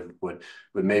Court would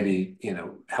maybe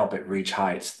help it reach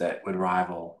heights that would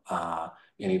rival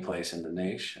any place in the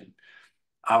nation.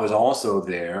 I was also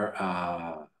there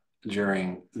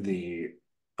during the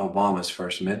Obama's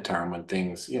first midterm when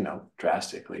things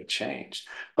drastically changed.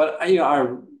 But I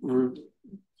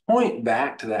point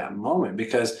back to that moment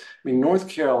because I mean North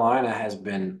Carolina has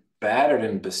been battered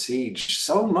and besieged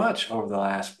so much over the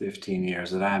last 15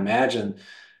 years that I imagine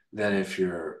that if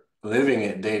you're living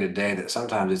it day to day, that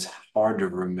sometimes it's hard to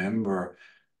remember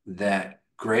that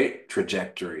great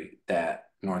trajectory that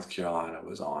North Carolina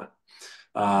was on.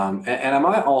 And I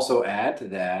might also add to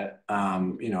that,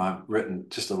 I've written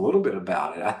just a little bit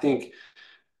about it. I think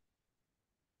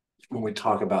when we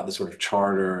talk about the sort of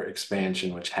charter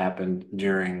expansion, which happened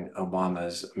during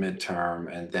Obama's midterm,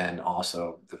 and then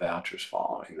also the vouchers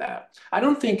following that, I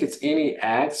don't think it's any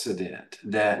accident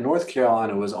that North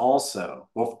Carolina was also,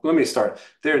 well, let me start.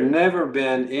 There had never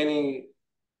been any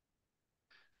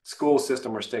school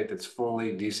system or state that's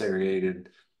fully desegregated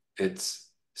its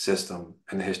system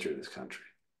in the history of this country.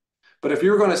 But if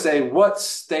you were going to say what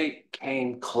state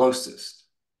came closest,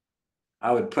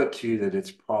 I would put to you that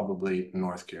it's probably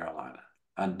North Carolina.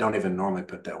 I don't even normally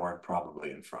put that word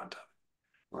probably in front of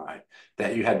it, right?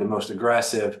 That you had the most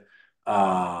aggressive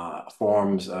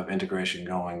forms of integration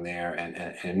going there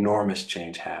and enormous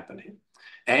change happening.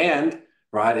 And,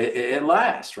 right, it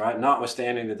lasts, right?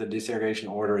 Notwithstanding that the desegregation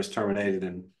order is terminated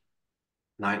in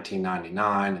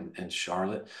 1999 in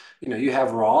Charlotte, you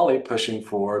have Raleigh pushing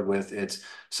forward with its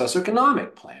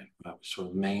socioeconomic plan, which sort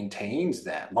of maintains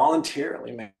that,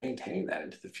 voluntarily maintaining that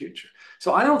into the future.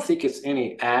 So I don't think it's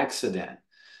any accident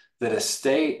that a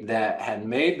state that had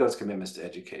made those commitments to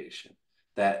education,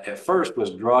 that at first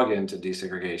was drug into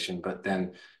desegregation, but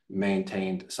then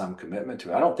maintained some commitment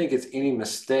to it. I don't think it's any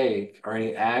mistake or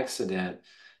any accident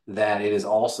that it is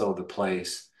also the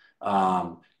place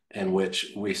in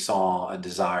which we saw a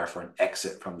desire for an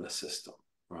exit from the system,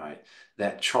 right?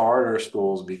 That charter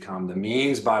schools become the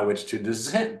means by which to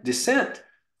dissent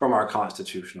from our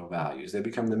constitutional values. They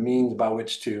become the means by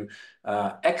which to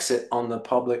exit on the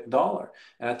public dollar.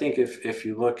 And I think if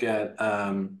you look at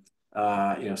some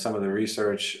of the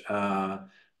research out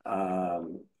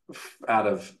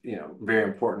of very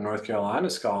important North Carolina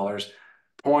scholars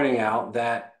pointing out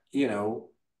that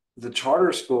the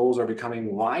charter schools are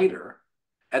becoming wider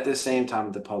at the same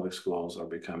time the public schools are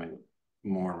becoming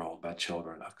more enrolled by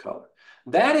children of color.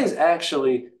 That is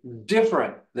actually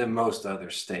different than most other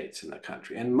states in the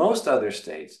country. In most other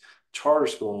states, charter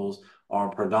schools are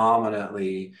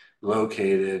predominantly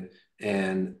located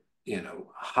in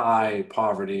high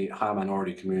poverty, high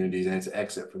minority communities, and it's an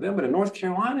exit for them. But in North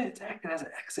Carolina, it's acting as an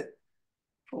exit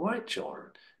for white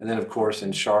children. And then, of course,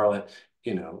 in Charlotte,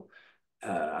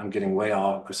 I'm getting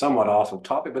somewhat off of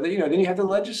topic, but then you have the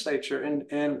legislature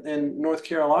in North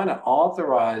Carolina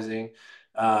authorizing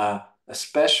a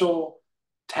special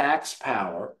tax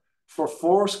power for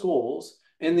 4 schools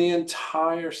in the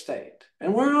entire state.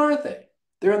 And where are they?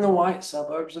 They're in the white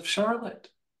suburbs of Charlotte,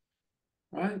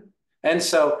 right? And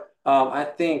so I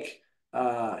think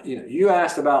you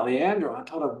asked about Leandro. I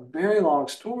told a very long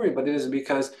story, but it is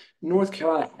because North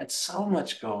Carolina had so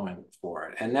much going for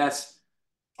it, and that's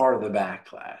part of the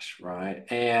backlash, right?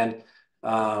 And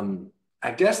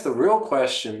I guess the real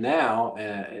question now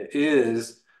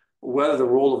is whether the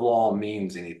rule of law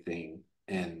means anything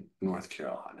in North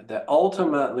Carolina. That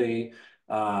ultimately,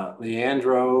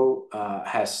 Leandro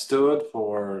has stood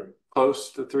for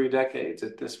close to 3 decades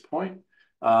at this point.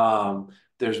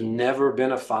 There's never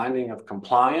been a finding of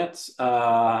compliance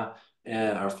or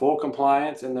full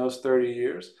compliance in those 30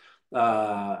 years.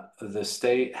 The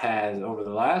state has, over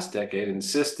the last decade,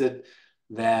 insisted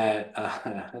that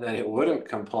that it wouldn't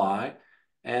comply.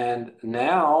 And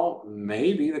now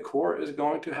maybe the court is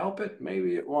going to help it.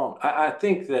 Maybe it won't. I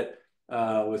think that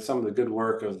with some of the good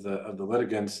work of the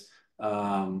litigants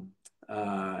and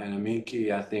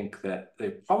amici, I think that they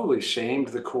probably shamed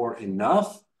the court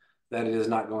enough that it is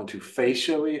not going to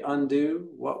facially undo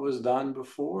what was done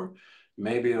before.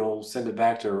 Maybe it'll send it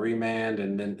back to a remand,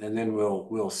 and then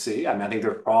we'll see. I mean, I think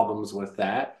there are problems with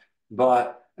that,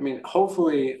 but I mean,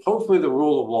 hopefully the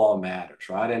rule of law matters,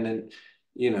 right? And then,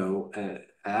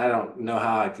 I don't know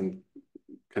how I can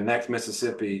connect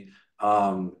Mississippi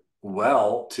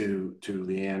well to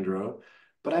Leandro,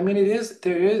 but I mean,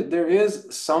 there is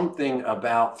something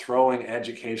about throwing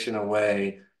education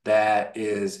away that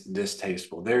is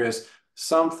distasteful. There is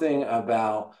something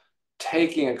about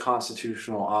taking a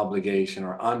constitutional obligation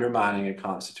or undermining a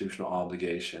constitutional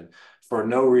obligation for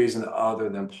no reason other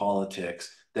than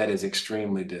politics that is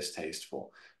extremely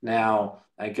distasteful. Now,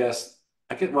 I guess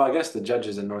the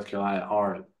judges in North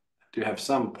Carolina do have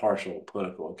some partial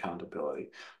political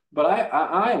accountability, but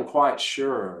I am quite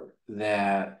sure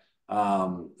that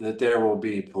that there will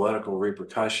be political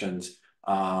repercussions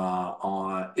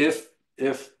on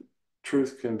if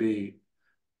truth can be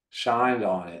shined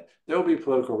on it. There will be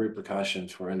political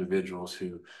repercussions for individuals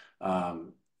who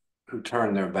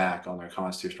turn their back on their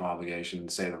constitutional obligation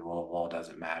and say the rule of law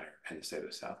doesn't matter in the state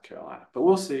of South Carolina. But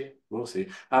we'll see. We'll see.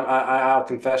 I'll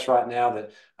confess right now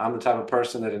that I'm the type of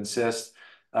person that insists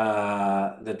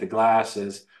that the glass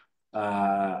is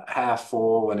half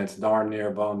full when it's darn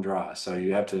near bone dry. So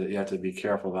you have to be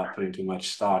careful about putting too much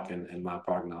stock in my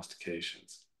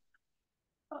prognostications.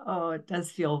 Oh, it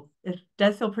does feel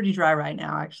pretty dry right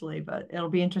now, actually, but it'll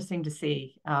be interesting to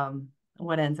see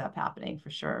what ends up happening for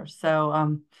sure.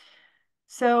 So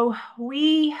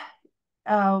we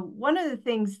one of the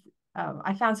things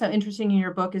I found so interesting in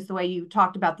your book is the way you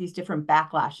talked about these different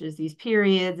backlashes, these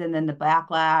periods, and then the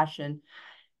backlash. And,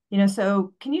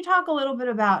 so can you talk a little bit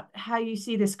about how you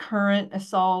see this current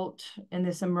assault and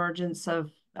this emergence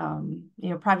of,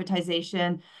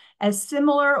 privatization as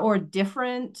similar or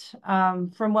different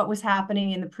from what was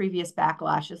happening in the previous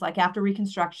backlashes, like after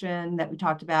Reconstruction that we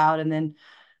talked about, and then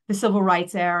the Civil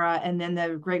Rights era, and then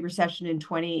the Great Recession in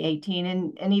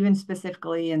 2018, and even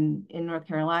specifically in North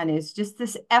Carolina, is just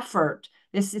this effort.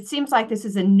 It seems like this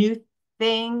is a new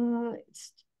thing,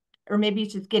 or maybe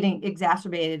it's just getting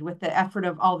exacerbated with the effort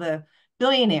of all the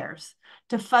billionaires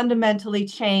to fundamentally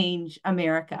change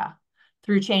America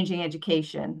through changing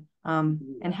education.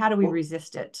 And how do we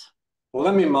resist it? Well,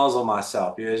 let me muzzle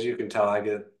myself. As you can tell, I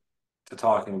get to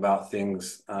talking about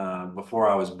things before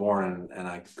I was born, and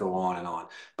I go on and on.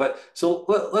 But so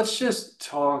let's just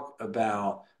talk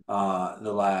about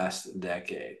the last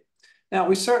decade. Now,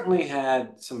 we certainly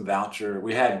had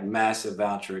we had massive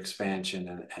voucher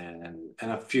expansion in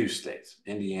a few states,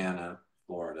 Indiana,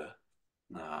 Florida.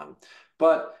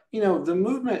 But, the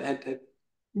movement it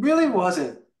really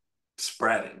wasn't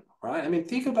spreading, right? I mean,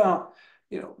 think about,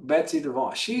 Betsy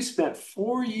DeVos. She spent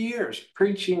 4 years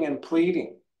preaching and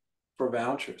pleading for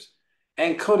vouchers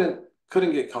and couldn't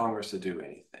get Congress to do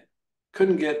anything,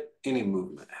 couldn't get any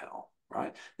movement held,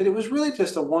 right? That it was really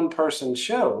just a one-person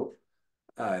show,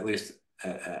 at least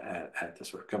at the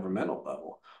sort of governmental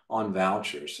level, on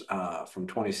vouchers from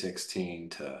 2016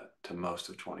 to most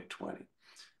of 2020.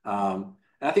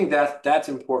 And I think that's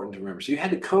important to remember. So you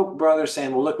had the Koch brothers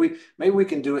saying, well, look, maybe we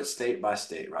can do it state by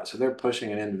state, right? So they're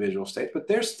pushing an individual state, but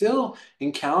they're still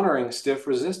encountering stiff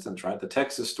resistance, right? The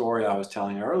Texas story I was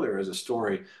telling earlier is a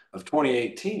story of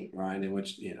 2018, right, in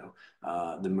which,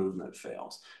 the movement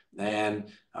fails. And,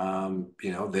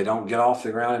 they don't get off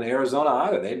the ground in Arizona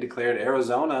either. They declared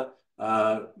Arizona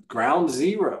ground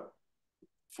zero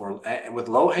with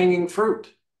low-hanging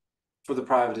fruit for the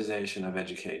privatization of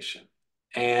education.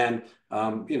 And,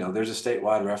 there's a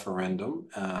statewide referendum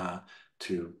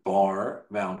to bar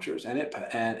vouchers,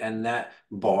 and that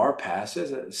bar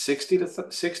passes at 60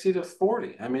 to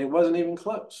 40. I mean, it wasn't even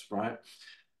close, right?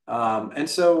 And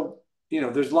so,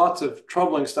 there's lots of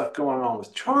troubling stuff going on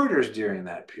with charters during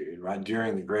that period, right?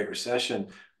 During the Great Recession,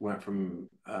 went from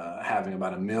having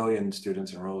about 1 million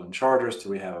students enrolled in charters to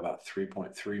we have about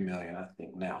 3.3 million, I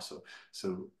think now.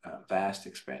 So vast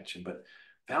expansion, but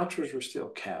vouchers were still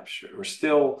captured, were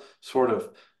still sort of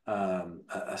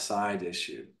a side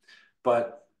issue.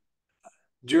 But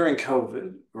during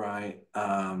COVID, right,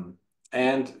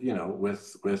 and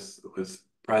with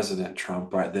President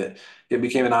Trump, right, that it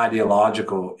became an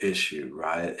ideological issue,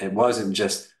 right? It wasn't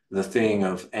just the thing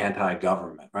of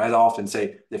anti-government, right? I often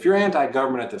say, if you're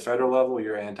anti-government at the federal level,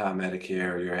 you're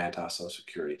anti-Medicare, you're anti-Social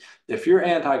Security. If you're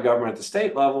anti-government at the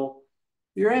state level,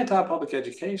 you're anti-public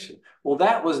education. Well,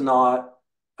 that was not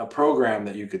a program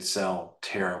that you could sell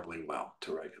terribly well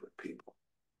to regular people.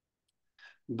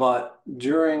 But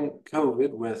during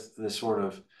COVID, with the sort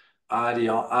of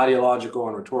ideological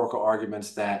and rhetorical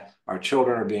arguments that our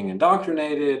children are being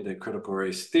indoctrinated, that critical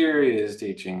race theory is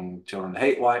teaching children to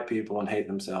hate white people and hate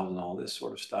themselves and all this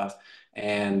sort of stuff.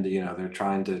 And, you know, they're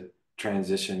trying to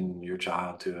transition your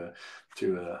child to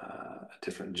a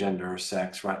different gender or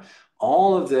sex, right?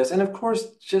 All of this, and of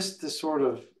course, just the sort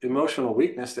of emotional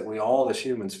weakness that we all as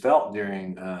humans felt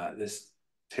during this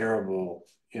terrible,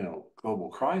 you know, global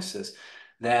crisis,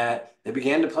 that they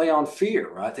began to play on fear,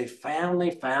 right? They finally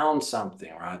found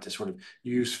something, right, to sort of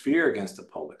use fear against the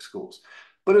public schools.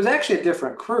 But it was actually a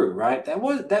different crew, right? That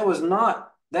wasn't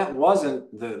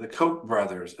the Koch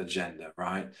brothers agenda,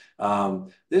 right?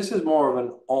 This is more of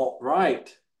an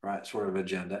alt-right, right, sort of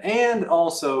agenda, and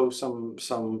also some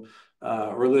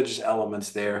religious elements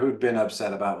there who'd been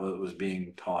upset about what was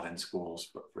being taught in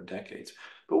schools for decades.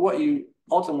 But what you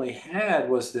ultimately had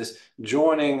was this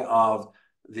joining of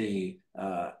the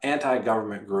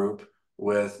anti-government group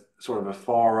with sort of a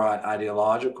far-right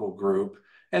ideological group.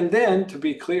 And then, to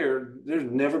be clear, there's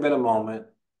never been a moment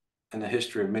in the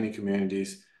history of many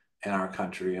communities in our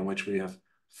country in which we have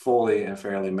fully and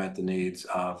fairly met the needs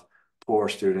of poor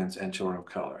students and children of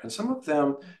color. And some of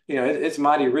them, you know, it's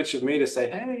mighty rich of me to say,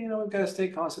 hey, you know, we've got a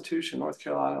state constitution, North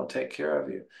Carolina will take care of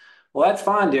you. Well, that's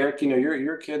fine, Derek. You know,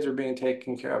 your kids are being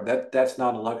taken care of. That's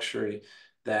not a luxury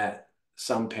that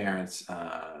some parents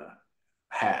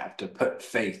have, to put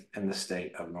faith in the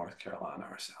state of North Carolina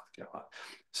or South Carolina.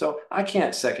 So I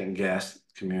can't second guess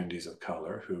communities of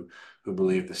color who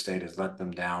believe the state has let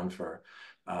them down for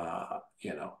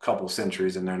you know, a couple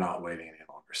centuries and they're not waiting any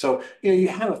longer. So, you know, you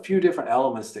have a few different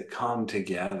elements that come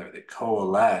together, that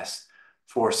coalesce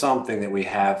for something that we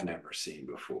have never seen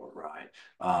before, right?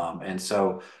 And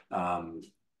so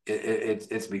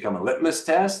it's become a litmus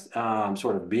test.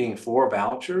 Sort of being for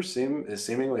vouchers is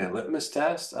seemingly a litmus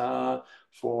test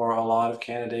for a lot of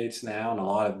candidates now and a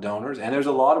lot of donors. And there's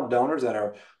a lot of donors that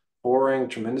are pouring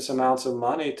tremendous amounts of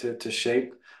money to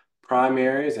shape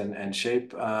primaries and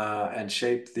shape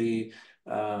the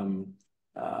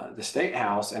state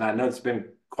house. And I know it's been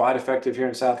quite effective here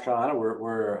in South Carolina.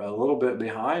 We're a little bit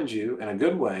behind you in a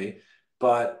good way,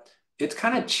 but it's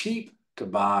kind of cheap to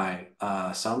buy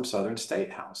some southern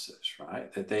state houses,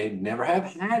 right? That they never have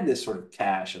had this sort of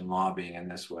cash and lobbying in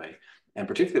this way, and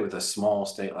particularly with a small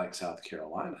state like South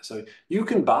Carolina. So you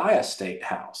can buy a state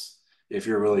house if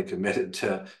you're really committed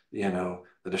to, you know,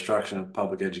 the destruction of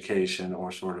public education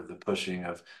or sort of the pushing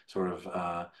of sort of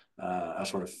a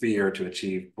sort of fear to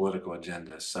achieve political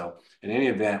agendas. So in any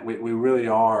event, we really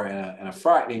are in a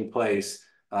frightening place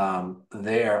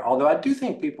there. Although I do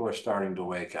think people are starting to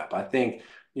wake up. I think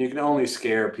you can only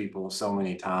scare people so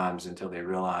many times until they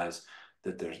realize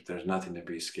that there's nothing to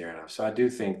be scared of. So I do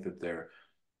think that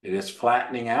it is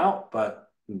flattening out,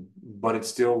 but it's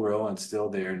still real and still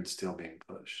there and still being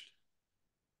pushed.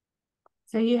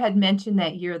 So you had mentioned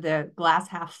that you're the glass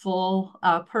half full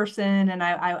person, and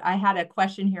I had a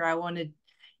question here. I wanted,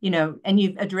 you know, and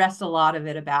you've addressed a lot of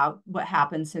it about what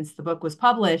happened since the book was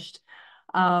published.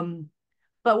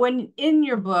 But when in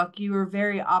your book, you were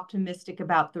very optimistic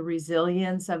about the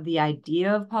resilience of the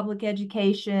idea of public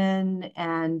education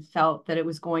and felt that it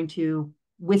was going to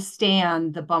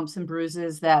withstand the bumps and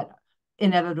bruises that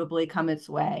inevitably come its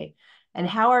way. And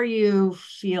how are you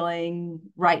feeling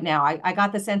right now? I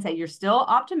got the sense that you're still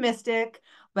optimistic,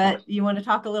 but you want to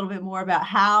talk a little bit more about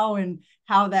how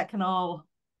that can all,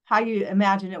 how you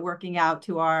imagine it working out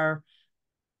to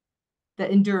the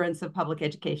endurance of public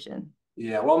education.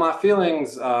 Yeah, well, my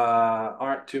feelings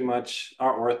aren't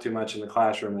worth too much in the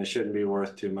classroom. They shouldn't be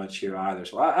worth too much here either.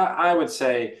 So I would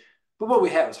say, but what we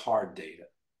have is hard data,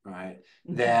 right?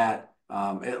 Mm-hmm. That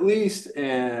at least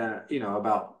you know,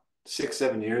 about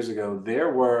 6-7 years ago,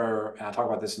 there were, and I talk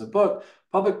about this in the book,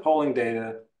 public polling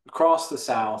data across the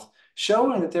South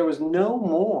showing that there was no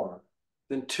more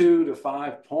than 2 to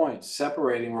 5 points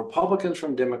separating Republicans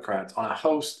from Democrats on a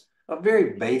host of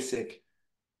very basic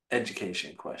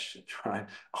education questions, right?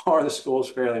 Are the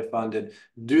schools fairly funded?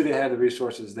 Do they have the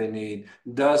resources they need?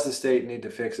 Does the state need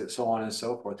to fix it? So on and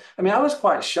so forth. I mean, I was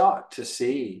quite shocked to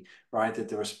see, right, that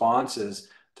the responses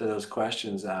to those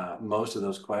questions, most of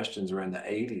those questions were in the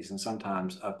 80s and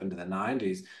sometimes up into the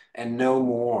 90s, and no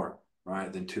more,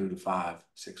 right, than 2 to 5,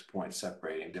 6 points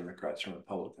separating Democrats from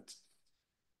Republicans.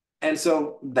 And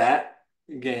so that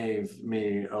gave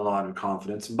me a lot of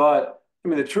confidence. But I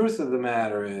mean, the truth of the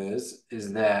matter is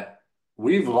that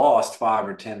we've lost 5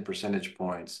 or 10 percentage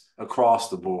points across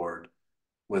the board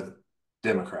with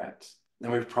Democrats.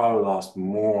 And we've probably lost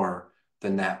more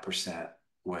than that percent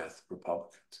with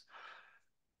Republicans.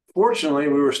 fortunately,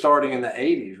 we were starting in the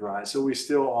 80s, right? So we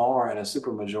still are in a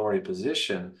supermajority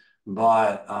position,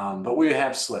 but we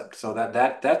have slipped. So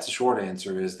that's the short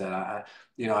answer is that I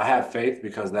have faith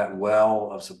because that well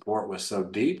of support was so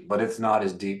deep, but it's not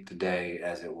as deep today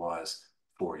as it was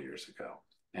 4 years ago.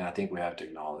 And I think we have to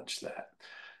acknowledge that.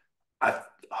 I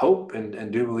hope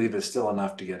and do believe it's still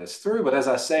enough to get us through. But as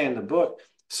I say in the book,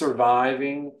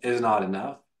 surviving is not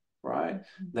enough, right?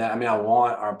 That I mean, I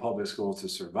want our public schools to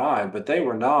survive, but they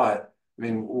were not. I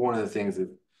mean, one of the things that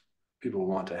people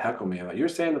want to heckle me about, you're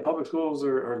saying the public schools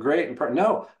are great and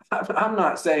no, I'm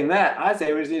not saying that. I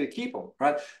say we just need to keep them,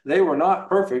 right? They were not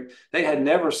perfect. They had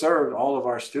never served all of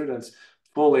our students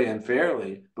fully and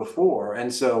fairly before.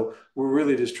 And so we're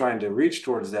really just trying to reach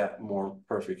towards that more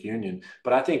perfect union.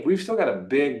 But I think we've still got a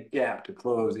big gap to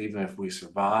close, even if we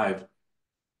survive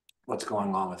what's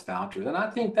going on with vouchers. And I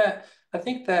think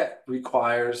that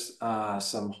requires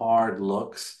some hard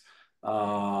looks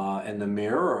in the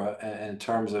mirror in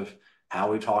terms of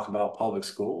how we talk about public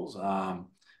schools,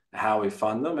 how we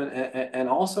fund them, and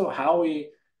also how we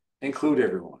include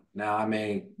everyone. Now, I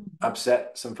may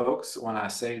upset some folks when I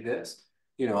say this.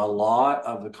 A lot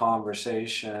of the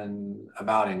conversation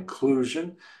about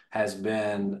inclusion has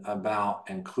been about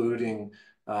including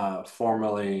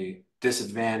formerly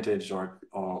disadvantaged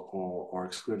or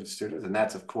excluded students. And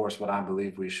that's, of course, what I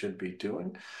believe we should be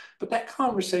doing. But that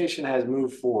conversation has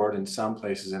moved forward in some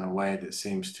places in a way that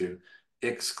seems to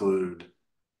exclude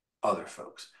other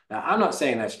folks. Now, I'm not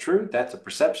saying that's true. That's a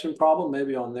perception problem,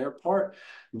 maybe on their part.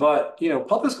 But,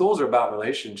 public schools are about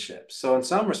relationships. So in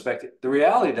some respect, the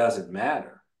reality doesn't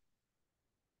matter.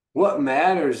 What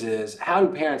matters is how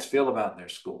do parents feel about their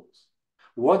schools?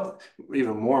 What,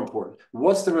 even more important,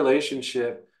 what's the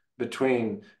relationship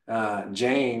between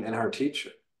Jane and her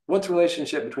teacher? What's the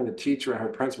relationship between the teacher and her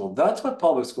principal? That's what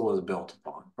public school is built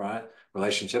upon, right?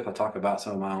 Relationship. I talk about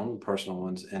some of my own personal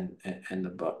ones in the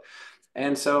book.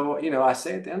 And so, I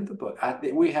say at the end of the book, I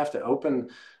think we have to open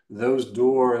those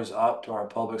doors up to our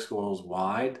public schools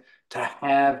wide to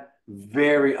have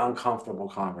very uncomfortable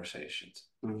conversations,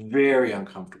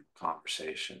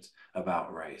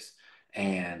 about race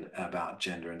and about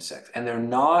gender and sex. And they're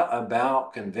not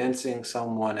about convincing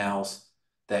someone else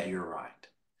that you're right.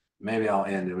 Maybe I'll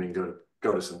end and we can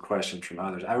go to some questions from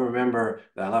others. I remember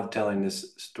that I love telling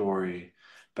this story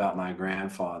about my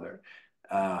grandfather,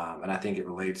 and I think it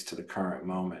relates to the current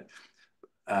moment.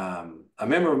 A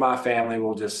member of my family,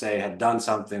 will just say, had done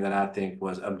something that I think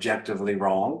was objectively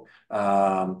wrong.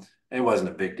 It wasn't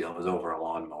a big deal. It was over a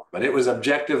lawnmower, but it was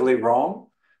objectively wrong.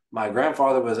 My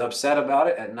grandfather was upset about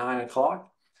it at 9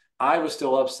 o'clock. I was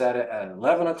still upset at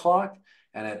 11 o'clock.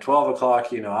 And at 12 o'clock,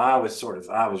 I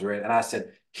was ready. And I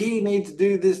said, he needs to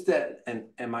do this, that.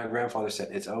 And my grandfather said,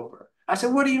 it's over. I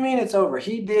said, what do you mean it's over?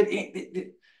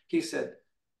 He said,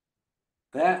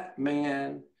 that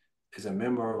man is a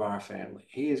member of our family.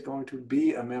 He is going to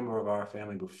be a member of our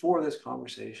family before this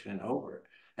conversation and over it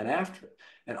and after it.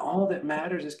 And all that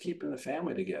matters is keeping the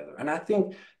family together. And I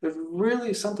think there's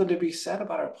really something to be said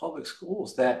about our public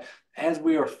schools, that as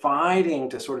we are fighting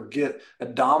to sort of get a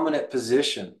dominant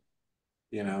position,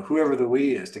 whoever the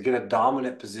we is, to get a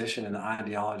dominant position in the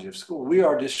ideology of school, we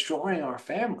are destroying our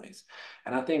families.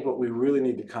 And I think what we really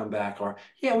need to come back are,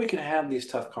 yeah, we can have these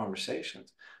tough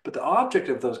conversations, but the object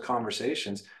of those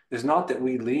conversations is not that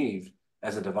we leave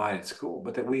as a divided school,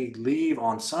 but that we leave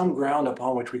on some ground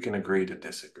upon which we can agree to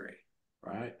disagree,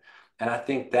 right? And I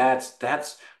think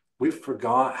we've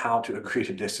forgot how to agree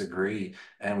to disagree,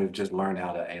 and we've just learned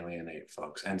how to alienate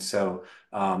folks. And so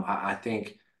I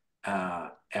think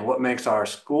and what makes our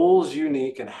schools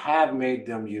unique and have made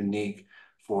them unique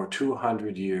for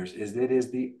 200 years is it is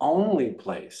the only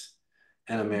place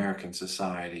in American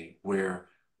society where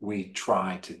we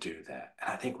try to do that.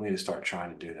 And I think we need to start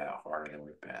trying to do that harder than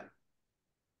we've been.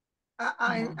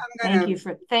 I'm Thank gonna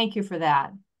you for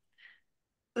that.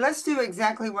 let's do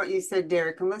exactly what you said,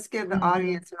 Derek, and let's give the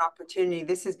audience an opportunity.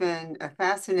 This has been a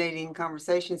fascinating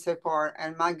conversation so far,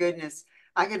 and my goodness,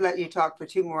 I could let you talk for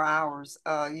 2 more hours.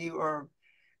 You are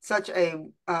such a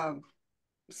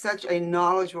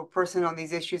knowledgeable person on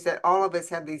these issues that all of us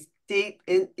have these deep,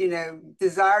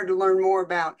 desire to learn more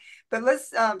about. But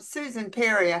let's, Susan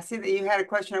Perry, I see that you had a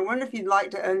question. I wonder if you'd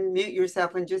like to unmute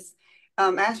yourself and just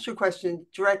ask your question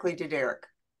directly to Derek.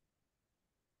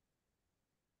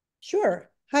 Sure.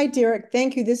 Hi, Derek.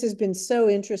 Thank you. This has been so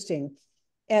interesting.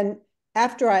 And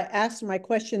after I asked my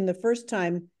question the first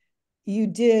time, you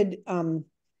did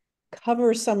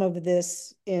cover some of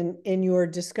this in your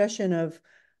discussion of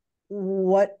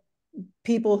what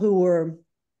people who were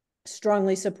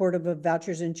strongly supportive of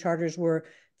vouchers and charters were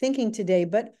thinking today.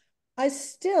 But I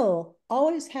still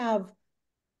always have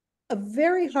a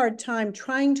very hard time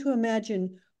trying to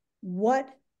imagine what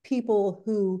people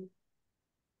who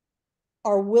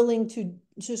are willing to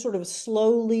sort of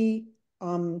slowly,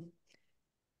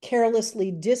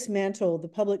 carelessly dismantle the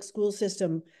public school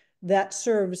system that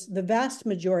serves the vast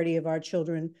majority of our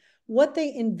children, what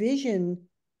they envision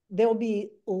they'll be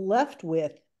left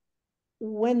with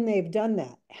when they've done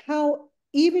that. How,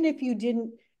 even if you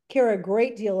didn't care a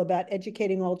great deal about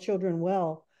educating all children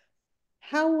well,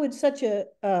 how would such a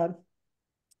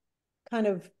kind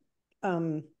of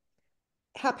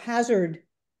haphazard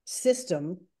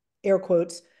system, air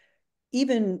quotes,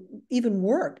 even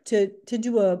work to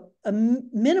do a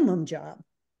minimum job?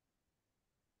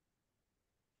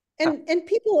 And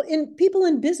people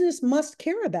in business must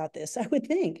care about this, I would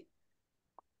think.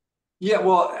 Yeah,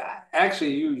 well,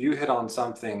 actually, you hit on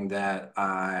something that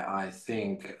I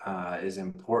think is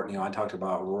important. You know, I talked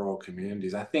about rural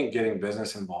communities. I think getting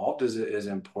business involved is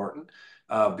important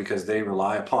because they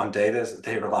rely upon data,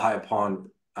 they rely upon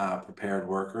prepared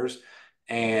workers,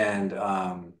 and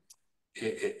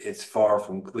it's far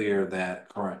from clear that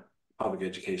current public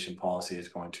education policy is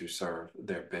going to serve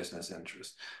their business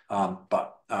interests.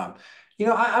 You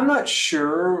know, I'm not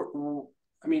sure.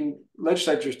 I mean,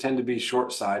 legislatures tend to be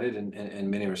short-sighted in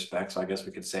many respects. So I guess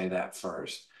we could say that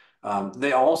first.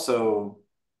 They also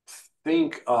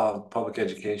think of public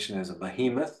education as a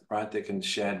behemoth, right? That can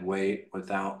shed weight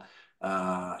without,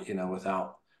 you know,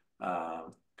 without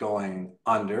going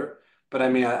under. But I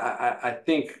mean, I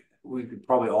think we could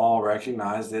probably all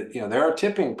recognize that, you know, there are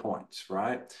tipping points,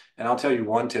 right? And I'll tell you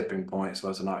one tipping point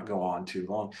so as to not go on too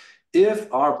long.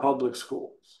 If our public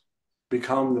schools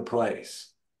become the place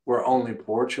where only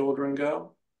poor children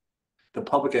go, the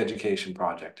public education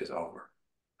project is over.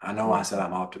 I know I said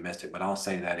I'm optimistic, but I'll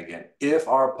say that again. If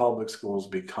our public schools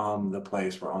become the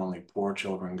place where only poor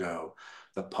children go,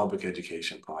 the public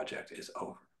education project is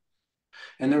over.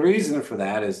 And the reason for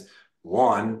that is,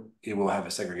 one, it will have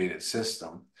a segregated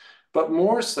system, but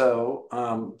more so,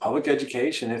 public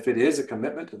education, if it is a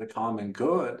commitment to the common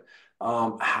good,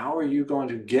 how are you going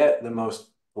to get the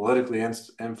most politically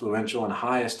influential and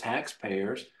highest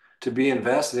taxpayers to be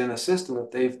invested in a system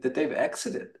that they've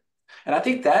exited? And I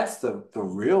think that's the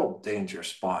real danger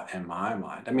spot in my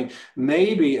mind. I mean,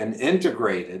 maybe an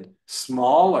integrated,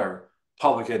 smaller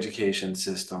public education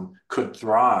system could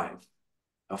thrive.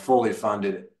 A fully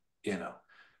funded, you know,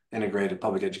 integrated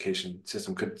public education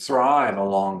system could thrive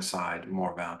alongside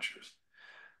more vouchers.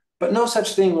 But no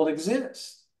such thing will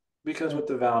exist because what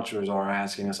the vouchers are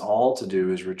asking us all to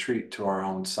do is retreat to our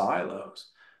own silos,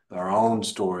 our own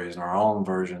stories and our own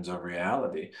versions of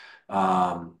reality.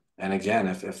 And again,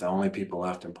 if the only people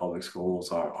left in public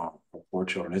schools are poor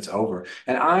children, it's over.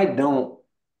 And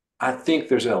I think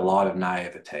there's a lot of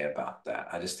naivete about that.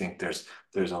 I just think there's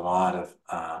a lot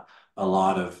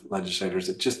of legislators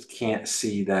that just can't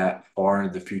see that far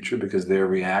into the future because they're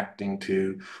reacting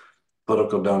to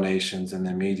political donations in the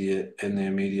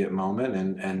immediate moment,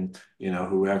 and you know,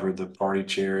 whoever the party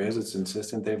chair is, it's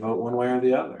insistent they vote one way or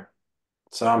the other.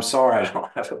 So I'm sorry I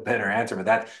don't have a better answer,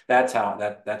 but that's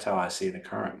how I see the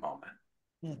current moment.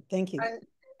 Yeah, thank you.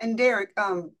 And Derek,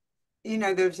 you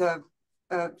know, there's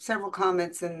several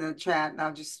comments in the chat, and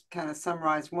I'll just kind of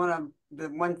summarize one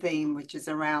theme, which is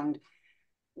around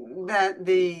that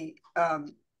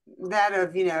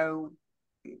of, you know,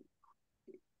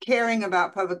 caring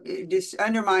about just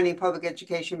undermining public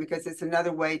education because it's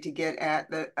another way to get at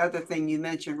the other thing you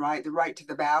mentioned, right? The right to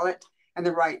the ballot and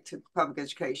the right to public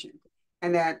education.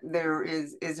 And that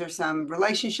is there some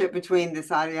relationship between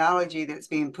this ideology that's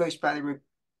being pushed by the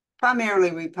primarily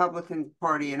Republican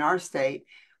Party in our state,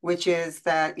 which is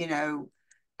that, you know,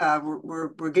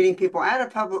 we're getting people out of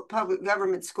public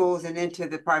government schools and into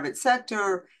the private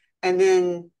sector. And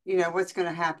then, you know, what's going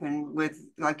to happen with,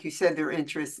 like you said, their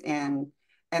interest in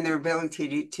and their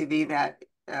ability to be that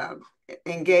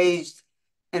engaged,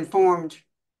 informed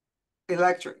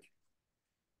electorate.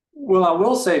 Well, I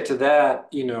will say to that,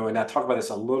 you know, and I talk about this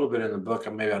a little bit in the book,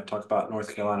 and maybe I talk about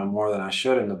North Carolina more than I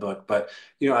should in the book, but,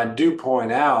 you know, I do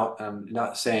point out, I'm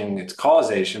not saying it's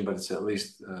causation, but it's at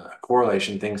least a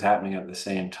correlation, things happening at the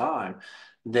same time,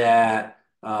 that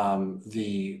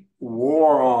the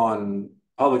war on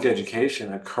public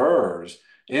education occurs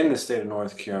in the state of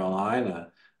North Carolina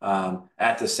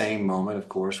at the same moment, of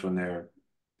course, when they're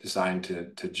deciding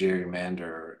to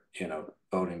gerrymander, you know,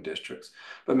 voting districts.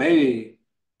 But maybe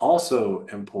also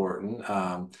important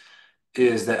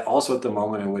is that also at the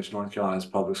moment in which North Carolina's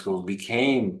public schools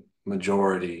became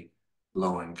majority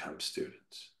low-income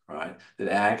students, right? That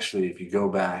actually, if you go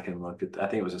back and look at, I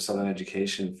think it was a Southern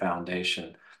Education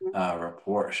Foundation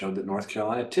report showed that North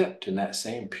Carolina tipped in that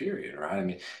same period, right? I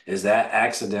mean, is that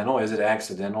accidental? Is it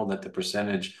accidental that the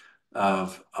percentage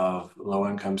of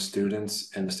low-income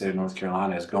students in the state of North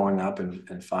Carolina is going up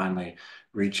and finally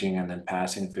reaching and then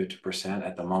passing 50%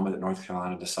 at the moment that North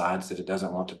Carolina decides that it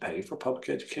doesn't want to pay for public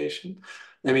education?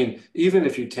 I mean, even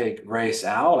if you take race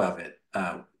out of it,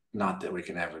 not that we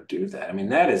can ever do that. I mean,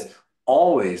 that has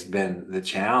always been the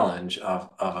challenge of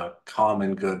a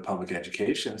common good public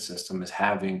education system, is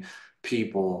having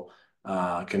people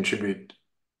contribute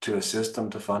to a system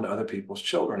to fund other people's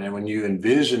children. And when you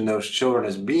envision those children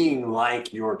as being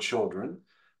like your children,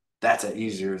 that's an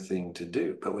easier thing to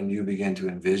do. But when you begin to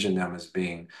envision them as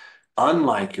being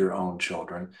unlike your own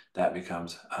children, that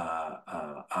becomes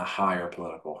a higher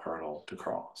political hurdle to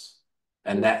cross.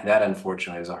 And that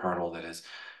unfortunately is a hurdle that is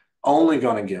only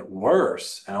going to get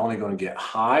worse and only going to get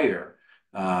higher.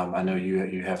 I know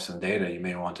you have some data you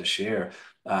may want to share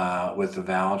with the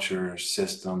voucher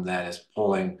system that is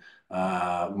pulling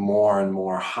more and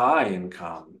more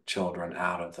high-income children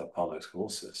out of the public school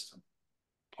system,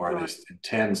 or at least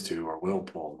intends to or will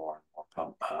pull more and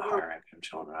more higher-income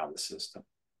children out of the system.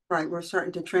 Right, we're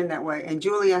starting to trend that way. And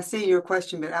Julie, I see your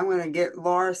question, but I'm going to get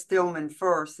Laura Stillman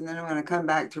first, and then I'm going to come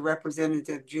back to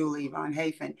Representative Julie Von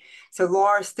Hafen. So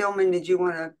Laura Stillman, did you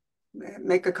want to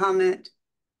make a comment?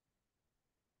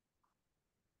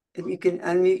 If you can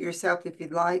unmute yourself if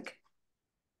you'd like.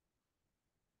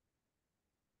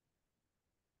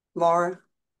 Laura?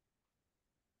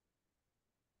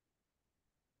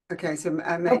 Okay, so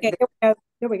okay,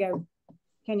 here we go.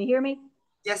 Can you hear me?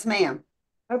 Yes, ma'am.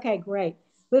 Okay, great.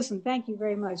 Listen, thank you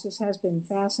very much. This has been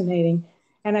fascinating.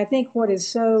 And I think what is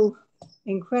so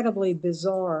incredibly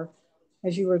bizarre,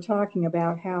 as you were talking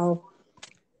about how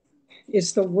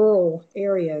it's the rural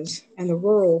areas and the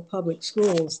rural public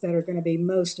schools that are going to be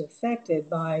most affected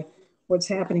by what's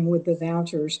happening with the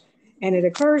vouchers. And it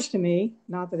occurs to me,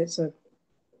 not that it's a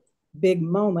big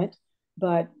moment,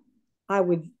 but I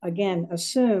would again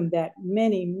assume that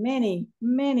many, many,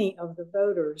 many of the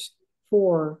voters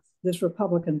for this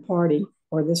Republican Party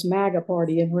or this MAGA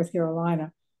party in North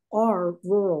Carolina are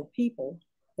rural people.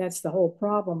 That's the whole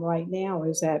problem right now,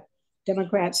 is that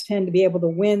Democrats tend to be able to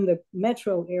win the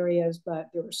metro areas, but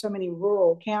there are so many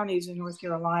rural counties in North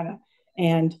Carolina,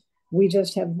 and we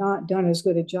just have not done as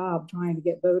good a job trying to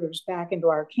get voters back into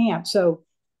our camp. So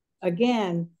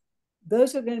again,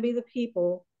 those are going to be the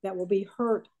people that will be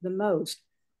hurt the most.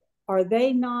 Are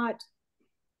they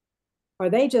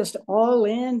just all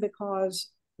in because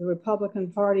the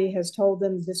Republican Party has told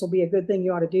them this will be a good thing,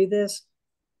 you ought to do this?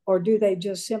 Or do they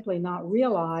just simply not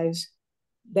realize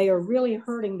they are really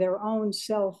hurting their own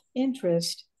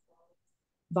self-interest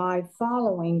by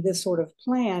following this sort of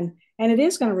plan? And it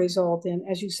is going to result in,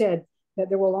 as you said, that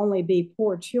there will only be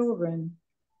poor children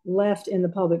left in the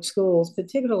public schools,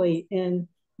 particularly in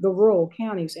the rural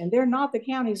counties. And they're not the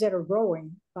counties that are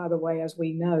growing, by the way, as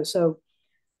we know. So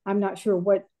I'm not sure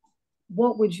what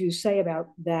would you say about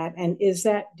that? And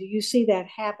do you see that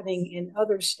happening in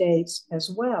other states as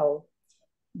well,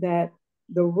 that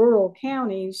the rural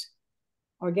counties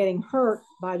are getting hurt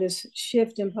by this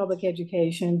shift in public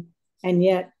education, and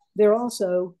yet they're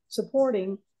also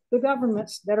supporting the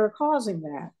governments that are causing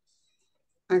that?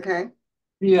 Okay.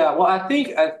 Yeah, well,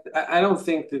 I don't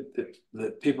think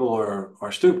that people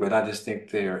are stupid. I just think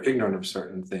they are ignorant of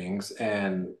certain things,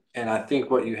 and I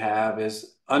think what you have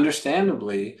is,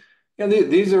 understandably,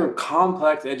 these are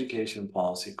complex education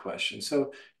policy questions.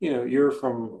 So, you're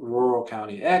from rural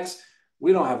county X.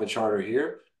 We don't have a charter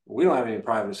here. We don't have any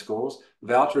private schools.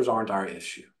 Vouchers aren't our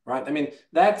issue, right? I mean,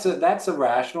 that's a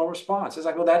rational response. It's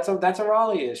like, well, that's a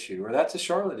Raleigh issue, or that's a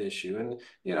Charlotte issue, and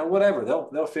whatever,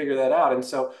 they'll figure that out. And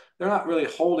so they're not really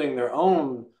holding their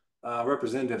own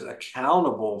representatives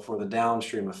accountable for the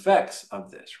downstream effects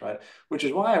of this, right? Which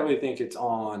is why I really think it's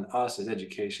on us as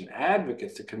education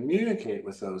advocates to communicate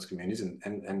with those communities,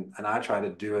 and I try to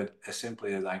do it as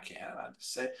simply as I can. I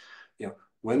just say,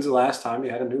 when's the last time you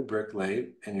had a new brick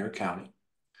laid in your county?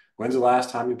 When's the last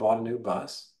time you bought a new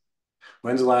bus?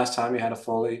 When's the last time you had a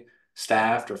fully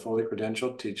staffed or fully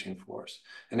credentialed teaching force?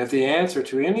 And if the answer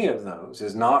to any of those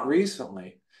is not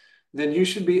recently, then you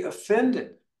should be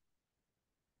offended.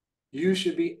 You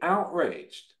should be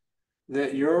outraged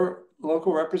that your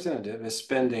local representative is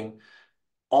spending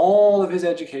all of his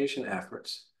education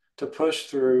efforts to push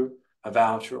through a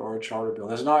voucher or a charter bill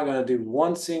that's not going to do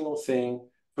one single thing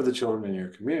for the children in your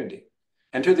community.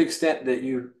 And to the extent that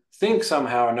you think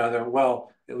somehow or another,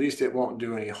 well, at least it won't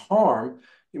do any harm,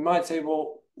 you might say,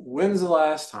 well, when's the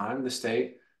last time the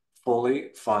state fully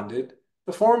funded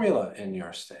the formula in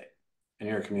your state? in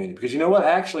your community. Because you know what?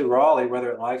 Actually, Raleigh,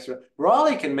 whether it likes it,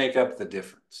 Raleigh can make up the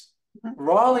difference.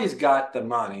 Raleigh's got the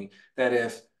money that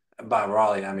if, by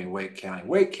Raleigh, I mean Wake County.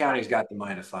 Wake County's got the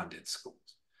money to fund its schools.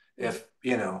 If,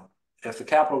 you know, if the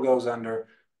capital goes under,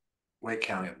 Wake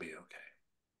County will be okay.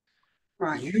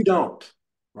 Right. You don't,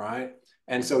 right?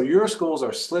 And so your schools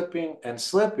are slipping and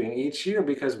slipping each year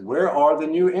because where are the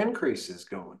new increases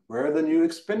going? Where are the new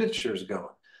expenditures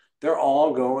going? They're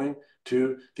all going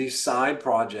to these side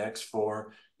projects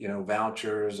for, you know,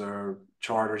 vouchers or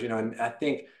charters, you know, and I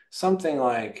think something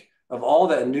like of all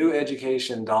the new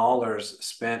education dollars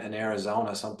spent in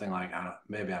Arizona, something like, I don't know,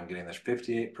 maybe I'm getting this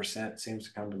 58% seems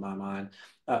to come to my mind,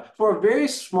 for a very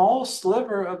small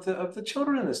sliver of the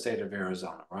children in the state of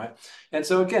Arizona, right? And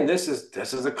so again, this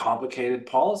is a complicated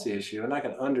policy issue, and I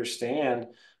can understand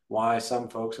why some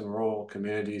folks in rural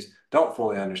communities don't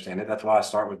fully understand it. That's why I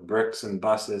start with bricks and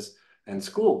buses and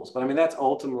schools. But I mean, that's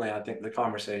ultimately, I think, the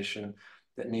conversation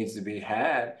that needs to be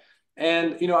had.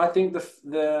 And you know, I think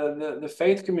the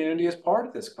faith community is part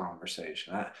of this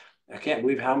conversation. I can't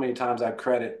believe how many times I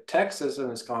credit Texas in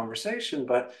this conversation,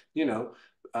 but you know,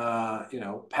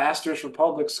 pastors for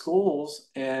public schools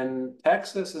in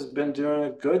Texas has been doing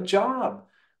a good job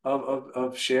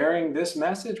of sharing this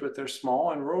message with their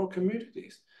small and rural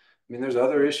communities. I mean, there's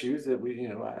other issues that we, you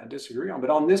know, I disagree on, but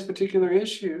on this particular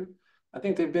issue, I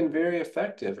think they've been very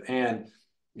effective. And,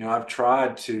 you know, I've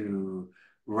tried to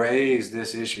raise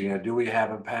this issue. You know, do we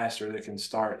have a pastor that can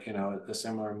start, you know, a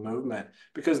similar movement?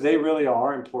 Because they really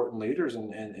are important leaders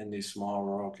in these small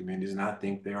rural communities. And I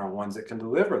think they are ones that can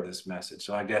deliver this message.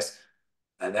 So I guess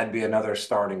that'd be another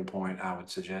starting point I would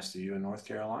suggest to you in North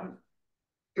Carolina.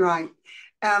 Right.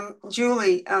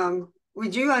 Julie,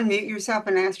 would you unmute yourself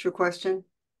and ask your question?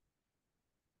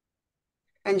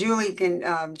 And Julie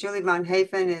Julie Von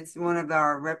Hafen is one of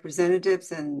our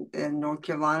representatives in North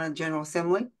Carolina General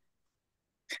Assembly.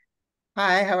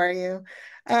 Hi, how are you?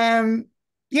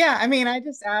 Yeah, I mean, I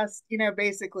just asked, you know,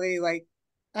 basically, like,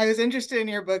 I was interested in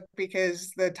your book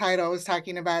because the title was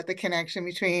talking about the connection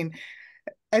between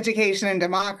education and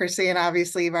democracy. And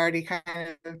obviously, you've already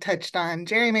kind of touched on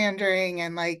gerrymandering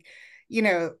and, like, you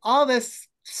know, all this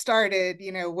started,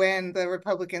 you know, when the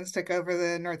Republicans took over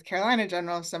the North Carolina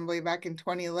General Assembly back in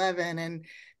 2011 and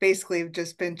basically have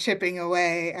just been chipping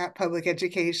away at public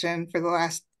education for the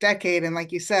last decade. And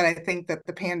like you said, I think that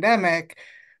the pandemic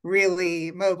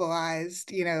really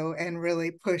mobilized, you know, and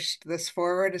really pushed this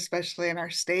forward, especially in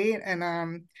our state.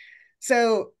 And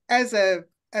so as an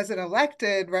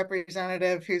elected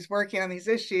representative who's working on these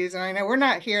issues, and I know we're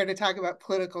not here to talk about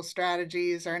political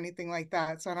strategies or anything like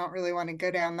that, so I don't really want to go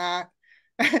down that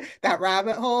that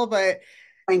rabbit hole, but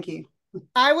thank you.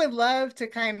 I would love to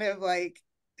kind of like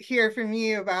hear from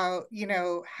you about, you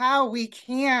know, how we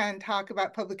can talk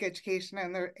about public education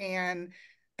and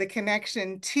the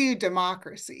connection to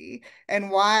democracy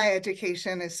and why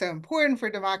education is so important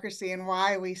for democracy and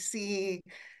why we see,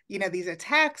 you know, these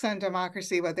attacks on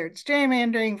democracy, whether it's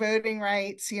gerrymandering, voting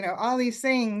rights, you know, all these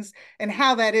things, and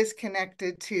how that is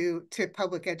connected to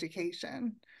public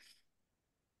education.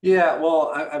 Yeah,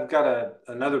 well, I've got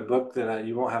another book that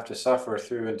you won't have to suffer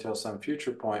through until some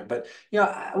future point. But you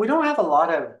know, we have a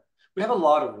lot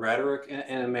of rhetoric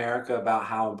in America about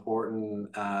how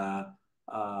important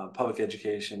public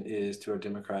education is to our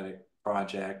democratic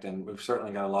project, and we've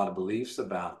certainly got a lot of beliefs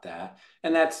about that.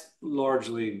 And that's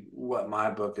largely what my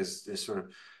book is sort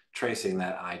of tracing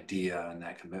that idea and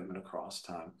that commitment across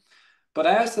time. But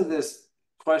as to this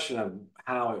question of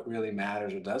how it really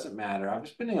matters or doesn't matter, I'm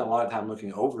spending a lot of time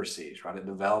looking overseas, right, at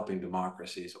developing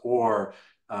democracies or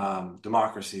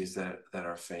democracies that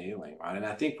are failing, right? And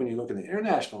I think when you look in the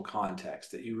international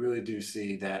context, that you really do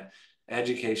see that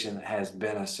education has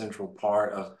been a central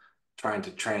part of trying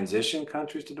to transition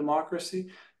countries to democracy,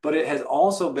 but it has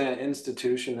also been an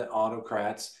institution that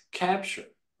autocrats capture,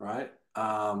 right?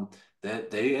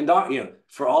 That they you know,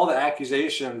 for all the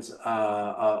accusations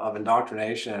of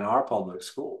indoctrination in our public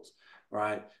schools,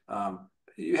 right?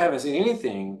 You haven't seen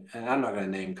anything, and I'm not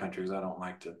going to name countries. I don't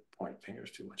like to point fingers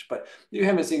too much, but you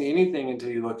haven't seen anything until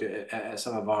you look at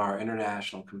some of our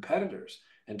international competitors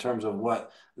in terms of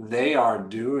what they are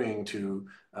doing to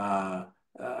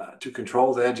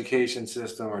control the education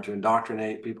system or to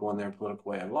indoctrinate people in their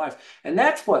political way of life. And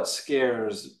that's what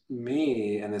scares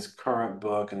me in this current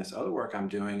book and this other work I'm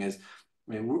doing is,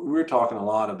 I mean, we're talking a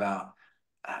lot about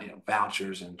you know,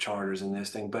 vouchers and charters and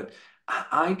this thing, but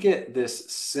I get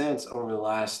this sense over the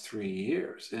last 3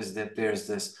 years is that there's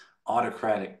this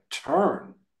autocratic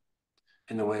turn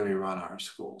in the way we run our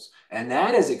schools. And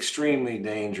that is extremely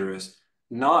dangerous,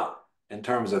 not in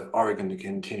terms of are we going to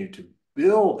continue to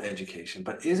build education,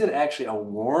 but is it actually a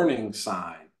warning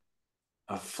sign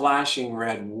a flashing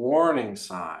red warning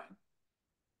sign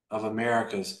of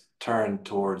America's turn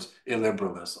towards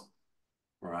illiberalism,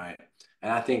 right?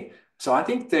 And I think so. I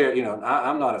think there,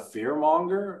 I'm not a fear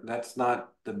monger. That's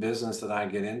not the business that I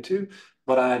get into.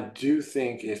 But I do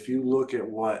think if you look at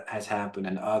what has happened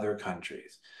in other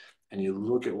countries, and you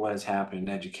look at what has happened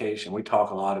in education, we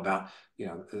talk a lot about,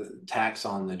 the tax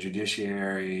on the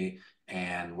judiciary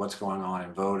and what's going on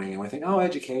in voting, and we think, oh,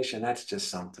 education, that's just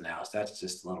something else. That's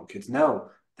just little kids. No,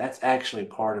 that's actually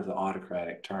part of the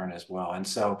autocratic turn as well. And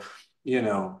so, you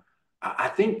know, I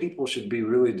think people should be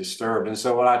really disturbed. And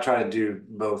so what I try to do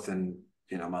both in,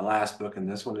 my last book and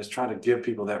this one is try to give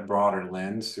people that broader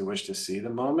lens through which to see the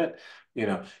moment.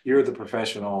 You're the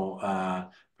professional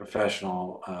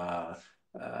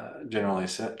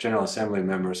General Assembly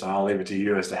member, so I'll leave it to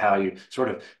you as to how you sort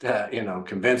of,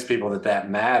 convince people that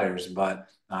matters. But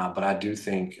I do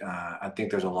think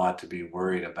there's a lot to be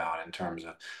worried about in terms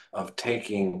of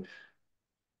taking,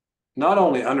 not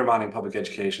only undermining public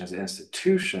education as an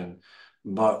institution,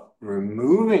 but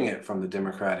removing it from the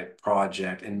democratic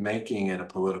project and making it a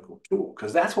political tool.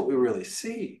 Because that's what we really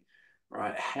see,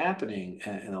 right, happening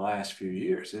in the last few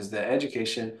years is that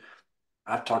education,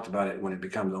 I've talked about it when it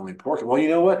becomes only pork. Well, you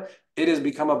know what? It has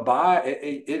become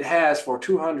it has for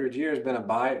 200 years been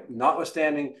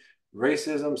notwithstanding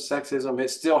racism, sexism, it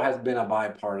still has been a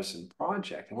bipartisan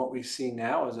project. And what we see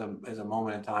now is a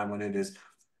moment in time when it is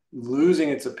losing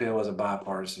its appeal as a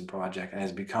bipartisan project and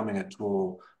is becoming a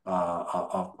tool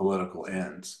of political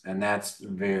ends. And that's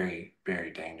very, very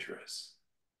dangerous.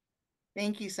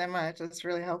 Thank you so much. That's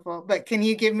really helpful. But can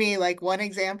you give me like one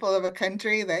example of a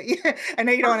country that I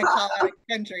know you don't want to call out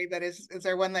a country, but is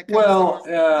there one that comes to mind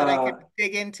that I could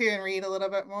dig into and read a little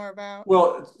bit more about?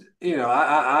 Well,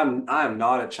 I'm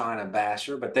not a China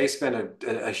basher, but they spend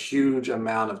a huge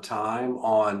amount of time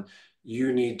on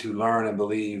you need to learn and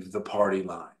believe the party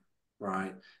line,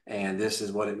 right? And this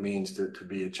is what it means to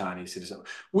be a Chinese citizen.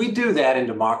 We do that in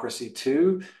democracy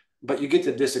too, but you get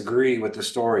to disagree with the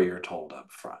story you're told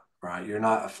up front, right? You're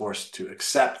not forced to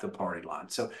accept the party line.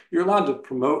 So you're allowed to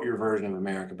promote your version of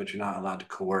America, but you're not allowed to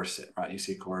coerce it, right? You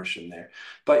see coercion there.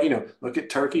 But, look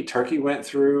at Turkey. Turkey went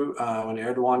through when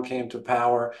Erdogan came to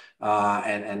power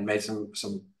and made some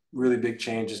really big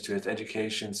changes to its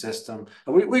education system.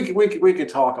 We could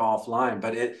talk offline,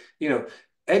 but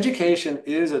education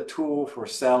is a tool for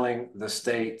selling the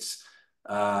state's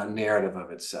narrative of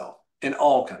itself in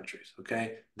all countries.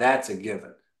 Okay, that's a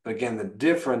given. But again, the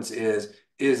difference is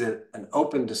it an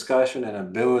open discussion and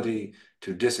ability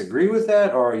to disagree with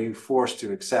that, or are you forced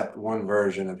to accept one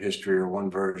version of history or one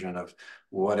version of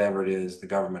whatever it is the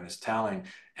government is telling?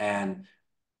 And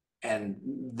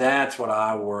that's what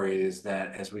I worry is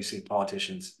that as we see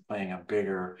politicians playing a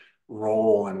bigger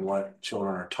role in what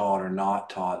children are taught or not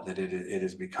taught, that it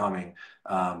is becoming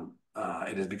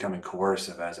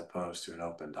coercive as opposed to an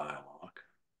open dialogue.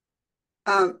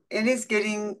 It is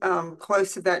getting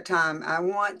close to that time. I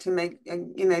want to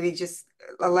maybe just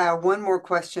allow one more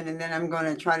question, and then I'm going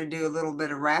to try to do a little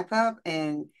bit of wrap up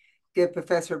and give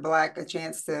Professor Black a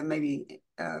chance to maybe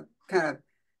kind of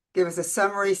give us a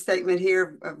summary statement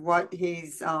here of what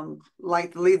he's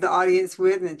like to leave the audience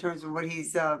with in terms of what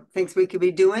he's thinks we could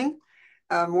be doing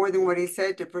more than what he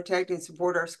said to protect and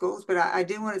support our schools. But I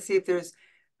do want to see if there's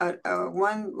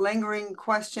one lingering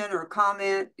question or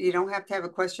comment. You don't have to have a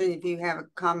question. If you have a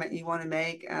comment you want to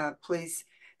make, please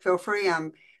feel free.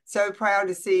 I'm so proud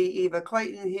to see Eva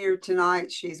Clayton here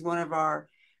tonight. She's one of our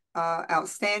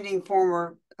outstanding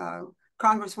former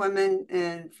congresswomen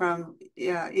and from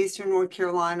Eastern North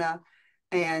Carolina.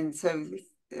 And so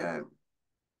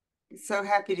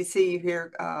happy to see you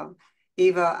here,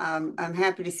 Eva. I'm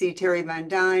happy to see Terry Van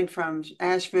Dyne from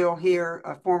Asheville here,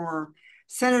 a former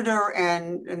senator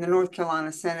and in the North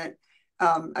Carolina Senate.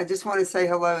 I just want to say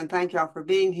hello and thank y'all for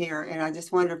being here. And I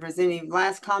just wonder if there's any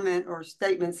last comment or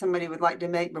statement somebody would like to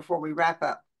make before we wrap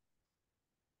up.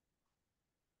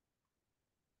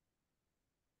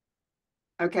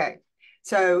 Okay,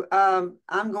 so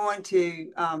I'm going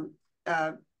to,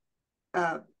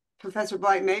 Professor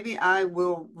Black, maybe I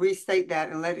will restate that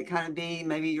and let it kind of be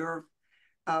maybe your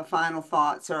final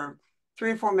thoughts or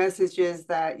 3 or 4 messages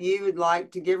that you would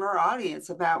like to give our audience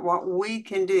about what we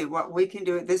can do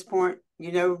at this point.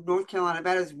 North Carolina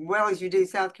about as well as you do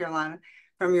South Carolina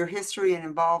from your history and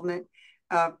involvement.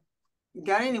 Got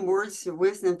any words of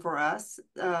wisdom for us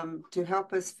to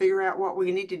help us figure out what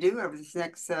we need to do over this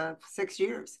next 6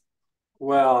 years?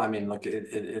 Well, I mean, look,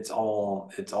 it's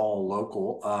all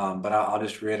local, but I'll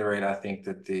just reiterate. I think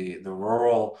that the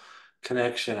rural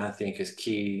connection, I think, is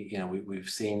key. We've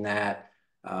seen that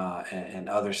and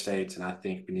other states, and I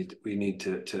think we need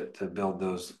to build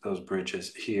those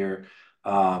bridges here.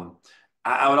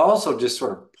 I would also just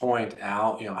sort of point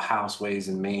out, House Ways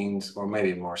and Means, or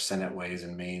maybe more Senate Ways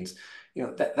and Means,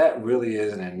 that really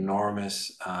is an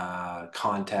enormous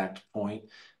contact point,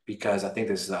 because I think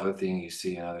this is the other thing you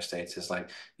see in other states is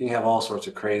like you have all sorts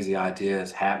of crazy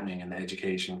ideas happening in the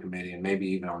Education Committee and maybe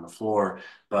even on the floor,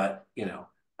 but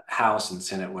House and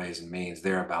Senate Ways and Means,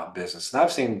 they're about business. And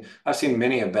I've seen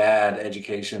many a bad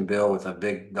education bill with a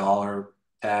big dollar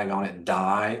tag on it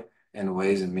die in the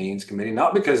Ways and Means Committee,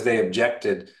 not because they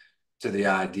objected to the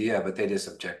idea, but they just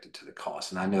objected to the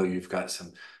cost. And I know you've got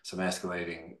some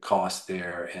escalating costs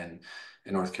there in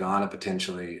North Carolina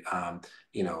potentially.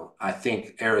 I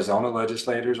think Arizona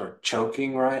legislators are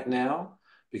choking right now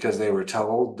because they were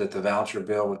told that the voucher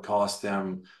bill would cost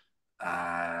them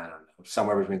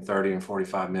somewhere between $30 and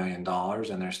 $45 million,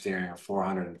 and they're steering a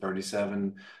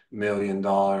 $437 million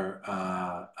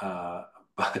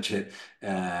budget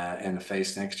in the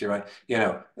face next year, right?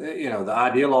 The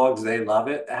ideologues, they love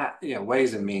it.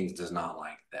 Ways and Means does not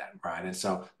like that, right? And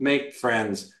so make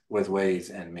friends with Ways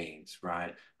and Means,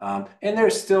 right? And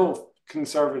there's still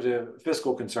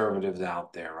fiscal conservatives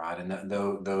out there, right? And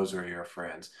those are your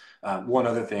friends. One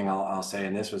other thing I'll say,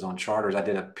 and this was on charters, I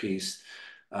did a piece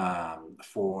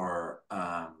for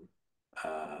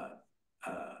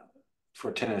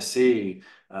Tennessee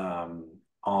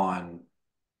on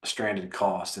stranded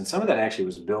costs, and some of that actually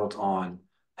was built on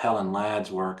Helen Ladd's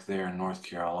work there in North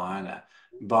Carolina.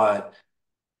 But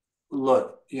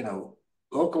look,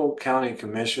 local county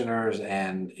commissioners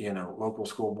and local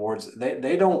school boards,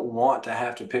 they don't want to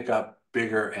have to pick up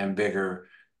bigger and bigger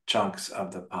chunks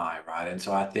of the pie, right? And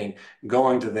so I think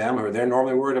going to them, or they're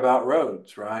normally worried about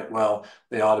roads, right? Well,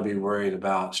 they ought to be worried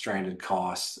about stranded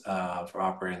costs for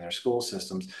operating their school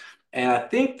systems. And I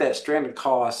think that stranded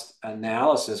cost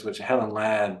analysis, which Helen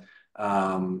Ladd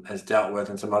has dealt with,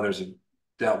 and some others have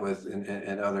dealt with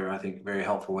in other, I think, very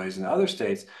helpful ways in other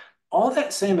states, all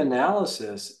that same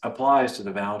analysis applies to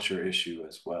the voucher issue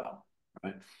as well,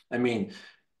 right? I mean,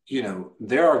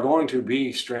 there are going to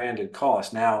be stranded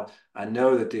costs. Now, I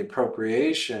know that the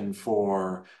appropriation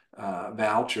for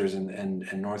vouchers in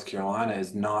North Carolina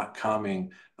is not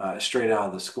coming straight out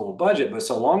of the school budget, but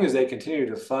so long as they continue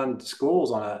to fund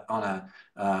schools on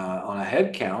a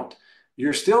head count,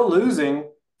 you're still losing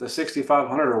the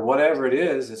 6,500 or whatever it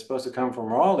is. It's supposed to come from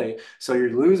Raleigh, so you're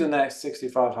losing that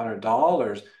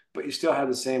 $6,500, but you still have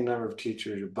the same number of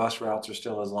teachers. Your bus routes are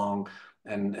still as long.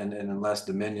 And unless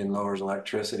Dominion lowers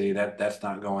electricity, that's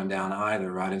not going down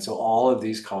either, right? And so all of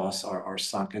these costs are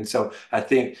sunk. And so I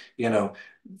think,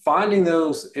 finding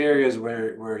those areas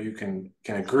where you can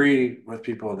agree with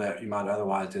people that you might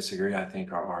otherwise disagree, I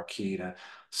think are key to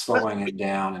slowing it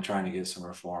down and trying to get some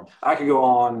reform. I could go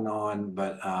on and on,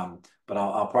 but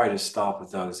I'll probably just stop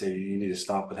with those. You need to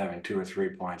stop with having 2 or 3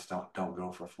 points. Don't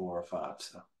go for 4 or 5.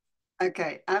 So.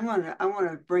 Okay, I want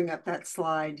to bring up that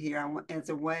slide here. As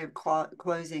a way of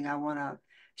closing, I want to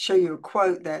show you a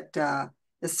quote that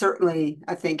is certainly,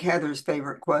 I think, Heather's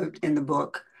favorite quote in the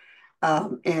book.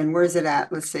 And where's it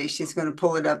at? Let's see. She's going to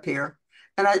pull it up here.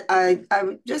 And I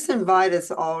just invite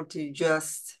us all to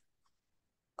just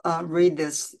read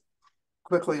this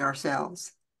quickly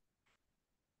ourselves.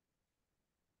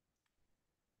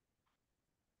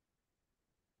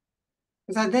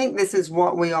 Because I think this is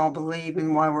what we all believe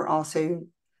and why we're also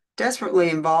desperately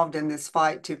involved in this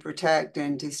fight to protect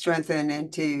and to strengthen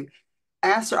and to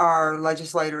ask our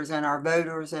legislators and our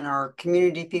voters and our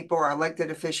community people, our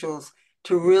elected officials,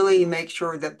 to really make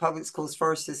sure that Public Schools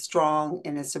First is strong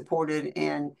and is supported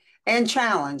and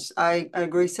challenged. I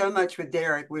agree so much with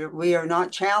Derek. We are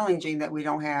not challenging that we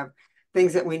don't have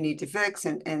things that we need to fix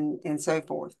and so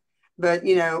forth. But,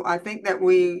 I think that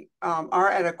we are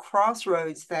at a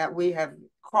crossroads that we have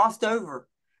crossed over.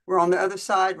 We're on the other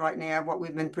side right now of what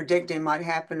we've been predicting might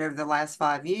happen over the last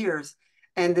 5 years.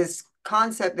 And this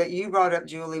concept that you brought up,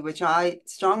 Julie, which I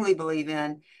strongly believe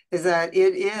in, is that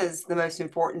it is the most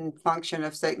important function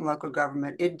of state and local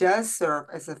government. It does serve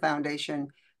as the foundation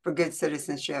for good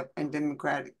citizenship and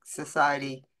democratic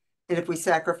society. And if we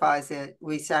sacrifice it,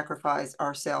 we sacrifice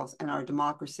ourselves and our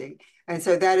democracy. And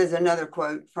so that is another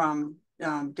quote from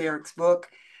Derek's book,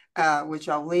 which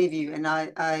I'll leave you. And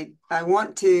I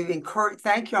want to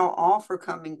thank y'all all for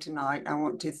coming tonight. I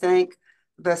want to thank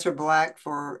Professor Black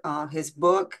for his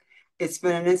book. It's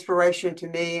been an inspiration to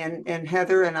me and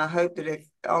Heather, and I hope that if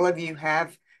all of you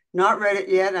have not read it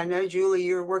yet, I know, Julie,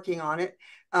 you're working on it.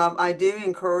 I do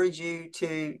encourage you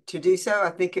to do so. I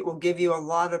think it will give you a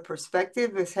lot of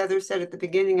perspective, as Heather said at the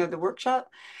beginning of the workshop.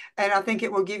 And I think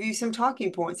it will give you some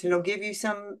talking points, and it'll give you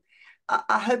some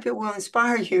I hope it will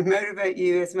inspire you, motivate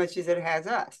you as much as it has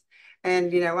us.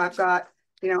 And, I've got,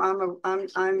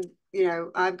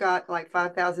 I've got like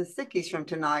 5,000 stickies from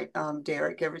tonight,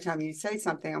 Derek. Every time you say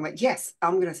something, I'm like, yes,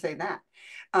 I'm going to say that.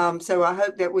 So I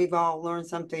hope that we've all learned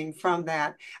something from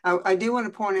that. I do want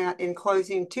to point out in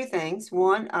closing two things.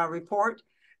 One, a report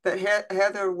that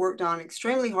Heather worked on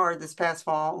extremely hard this past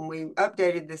fall, and we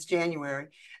updated this January.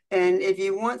 And if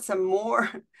you want some more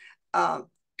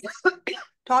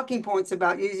talking points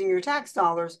about using your tax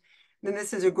dollars, then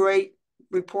this is a great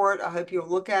report. I hope you'll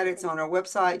look at it. It's on our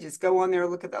website. Just go on there,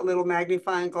 look at that little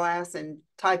magnifying glass and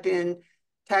type in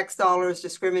tax dollars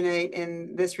discriminate,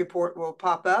 and this report will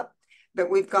pop up.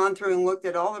 But we've gone through and looked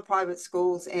at all the private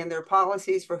schools and their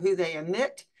policies for who they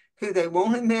admit, who they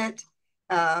won't admit,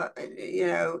 and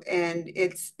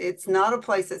it's not a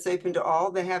place that's open to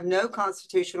all. They have no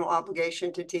constitutional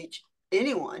obligation to teach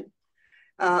anyone.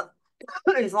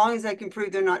 As long as they can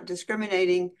prove they're not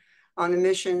discriminating on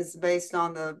admissions based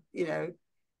on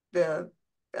the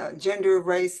gender,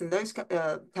 race, and those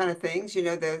kind of things,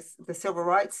 the civil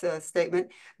rights statement,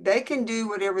 they can do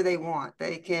whatever they want.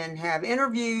 They can have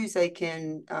interviews, they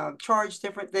can charge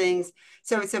different things.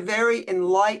 So it's a very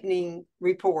enlightening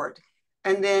report.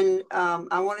 And then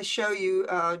I want to show you,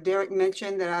 Derek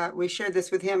mentioned that we shared this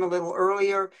with him a little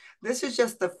earlier. This is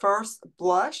just the first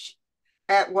blush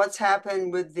at what's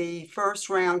happened with the first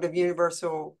round of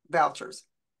universal vouchers.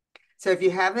 So if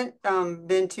you haven't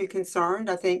been too concerned,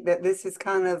 I think that this is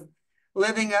kind of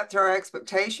living up to our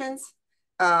expectations.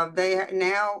 They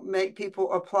now make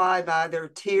people apply by their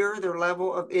tier, their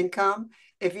level of income.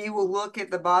 If you will look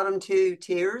at the bottom two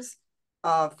tiers,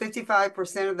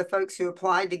 55% of the folks who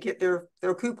applied to get their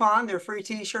coupon, their free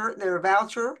t-shirt, their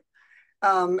voucher,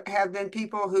 have been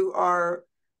people who are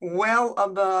well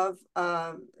above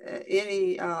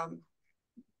any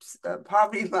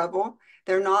poverty level.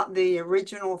 They're not the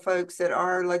original folks that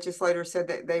our legislators said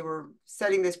that they were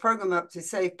setting this program up to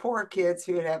save poor kids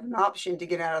who would have an option to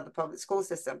get out of the public school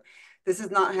system. This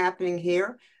is not happening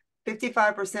here.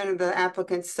 55% of the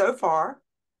applicants so far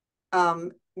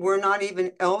were not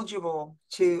even eligible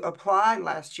to apply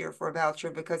last year for a voucher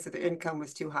because of the income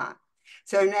was too high.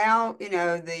 So now,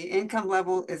 the income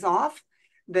level is off.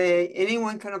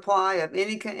 Anyone can apply of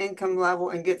any income level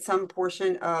and get some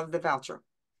portion of the voucher.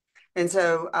 And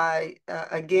so I,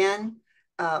 again,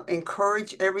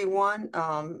 encourage everyone,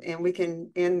 and we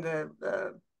can end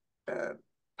the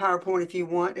PowerPoint if you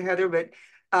want, Heather, but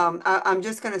I'm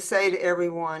just going to say to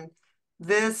everyone,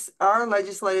 our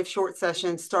legislative short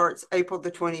session starts April the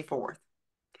 24th.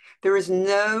 There is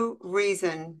no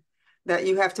reason that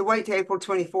you have to wait to April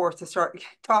 24th to start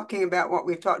talking about what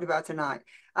we've talked about tonight.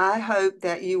 I hope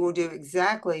that you will do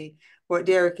exactly what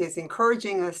Derek is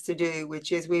encouraging us to do,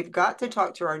 which is we've got to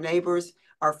talk to our neighbors,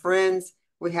 our friends.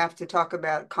 We have to talk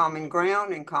about common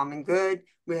ground and common good.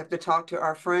 We have to talk to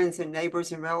our friends and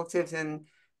neighbors and relatives in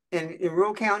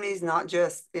rural counties, not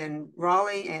just in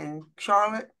Raleigh and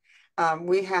Charlotte.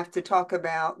 We have to talk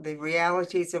about the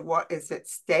realities of what is at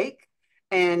stake.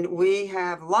 And we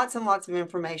have lots and lots of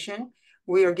information.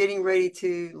 We are getting ready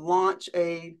to launch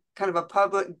a kind of a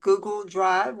public Google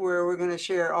Drive where we're going to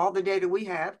share all the data we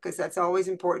have, because that's always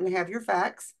important to have your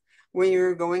facts when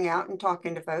you're going out and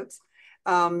talking to folks.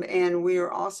 And we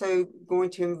are also going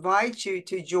to invite you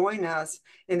to join us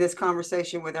in this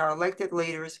conversation with our elected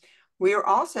leaders. We are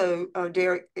also,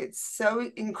 Derek, it's so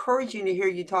encouraging to hear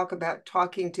you talk about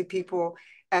talking to people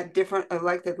at different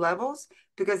elected levels,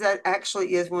 because that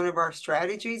actually is one of our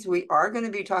strategies. We are going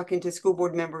to be talking to school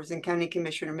board members and county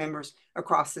commissioner members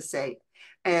across the state,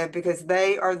 because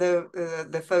they are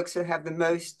the folks that have the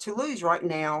most to lose right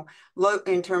now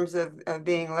in terms of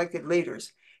being elected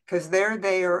leaders, because they're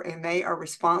there and they are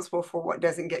responsible for what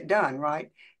doesn't get done,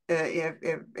 right,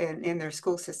 in their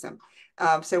school system.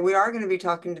 So we are going to be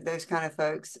talking to those kind of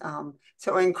folks.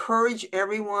 So I encourage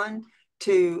everyone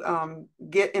to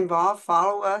get involved,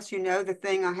 follow us. The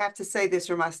thing, I have to say this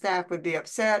or my staff would be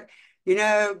upset,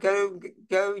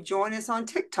 go join us on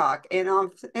TikTok and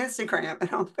on Instagram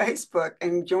and on Facebook,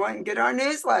 and get our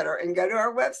newsletter and go to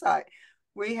our website.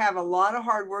 We have a lot of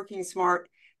hardworking, smart,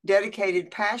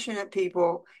 dedicated, passionate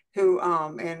people who,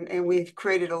 and we've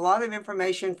created a lot of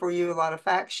information for you, a lot of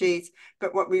fact sheets,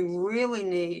 but what we really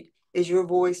need is your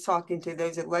voice talking to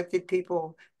those elected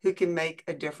people who can make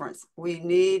a difference. We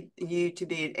need you to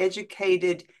be an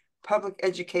educated public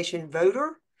education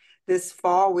voter. This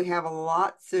fall, we have a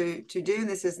lot to do.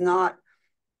 This is not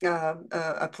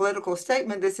a political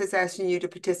statement. This is asking you to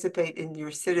participate in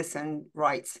your citizen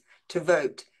rights to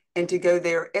vote and to go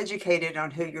there educated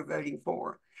on who you're voting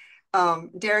for.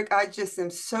 Derek, I just am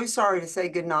so sorry to say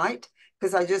goodnight,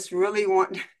 because I just really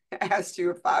want asked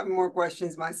you 5 more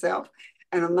questions myself,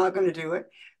 and I'm not going to do it.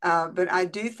 But I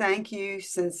do thank you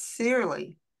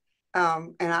sincerely.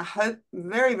 And I hope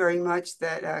very, very much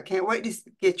that I can't wait to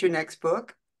get your next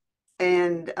book.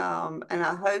 And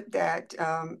I hope that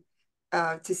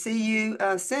to see you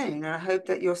soon. And I hope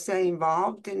that you'll stay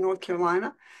involved in North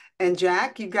Carolina. And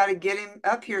Jack, you've got to get him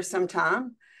up here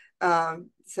sometime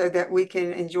so that we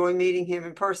can enjoy meeting him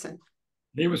in person.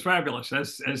 He was fabulous,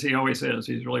 as he always is.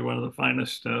 He's really one of the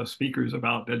finest speakers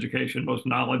about education, most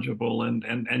knowledgeable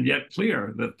and yet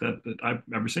clear that I've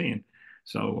ever seen.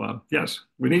 So yes,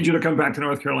 we need you to come back to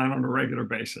North Carolina on a regular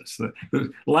basis.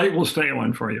 The light will stay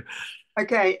on for you.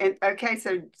 Okay, and okay,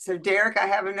 so Derek, I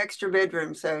have an extra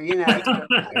bedroom, so you know,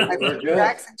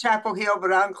 Jack's in Chapel Hill,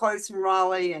 but I'm close from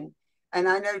Raleigh, and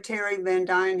I know Terry Van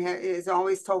Dyne has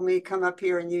always told me come up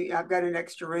here, and I've got an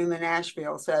extra room in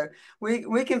Asheville, so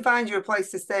we can find you a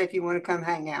place to stay if you want to come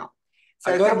hang out.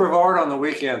 So I go to Brevard on the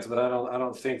weekends, but I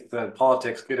don't think that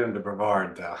politics get into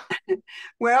Brevard though.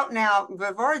 Well, now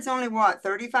Brevard's only what,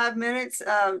 35 minutes,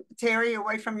 Terry,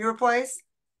 away from your place?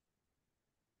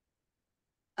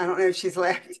 I don't know if she's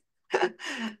left.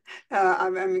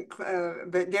 But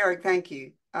Derek, thank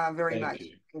you very much.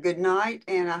 Good night,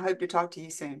 and I hope to talk to you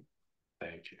soon.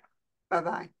 Thank you.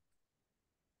 Bye-bye.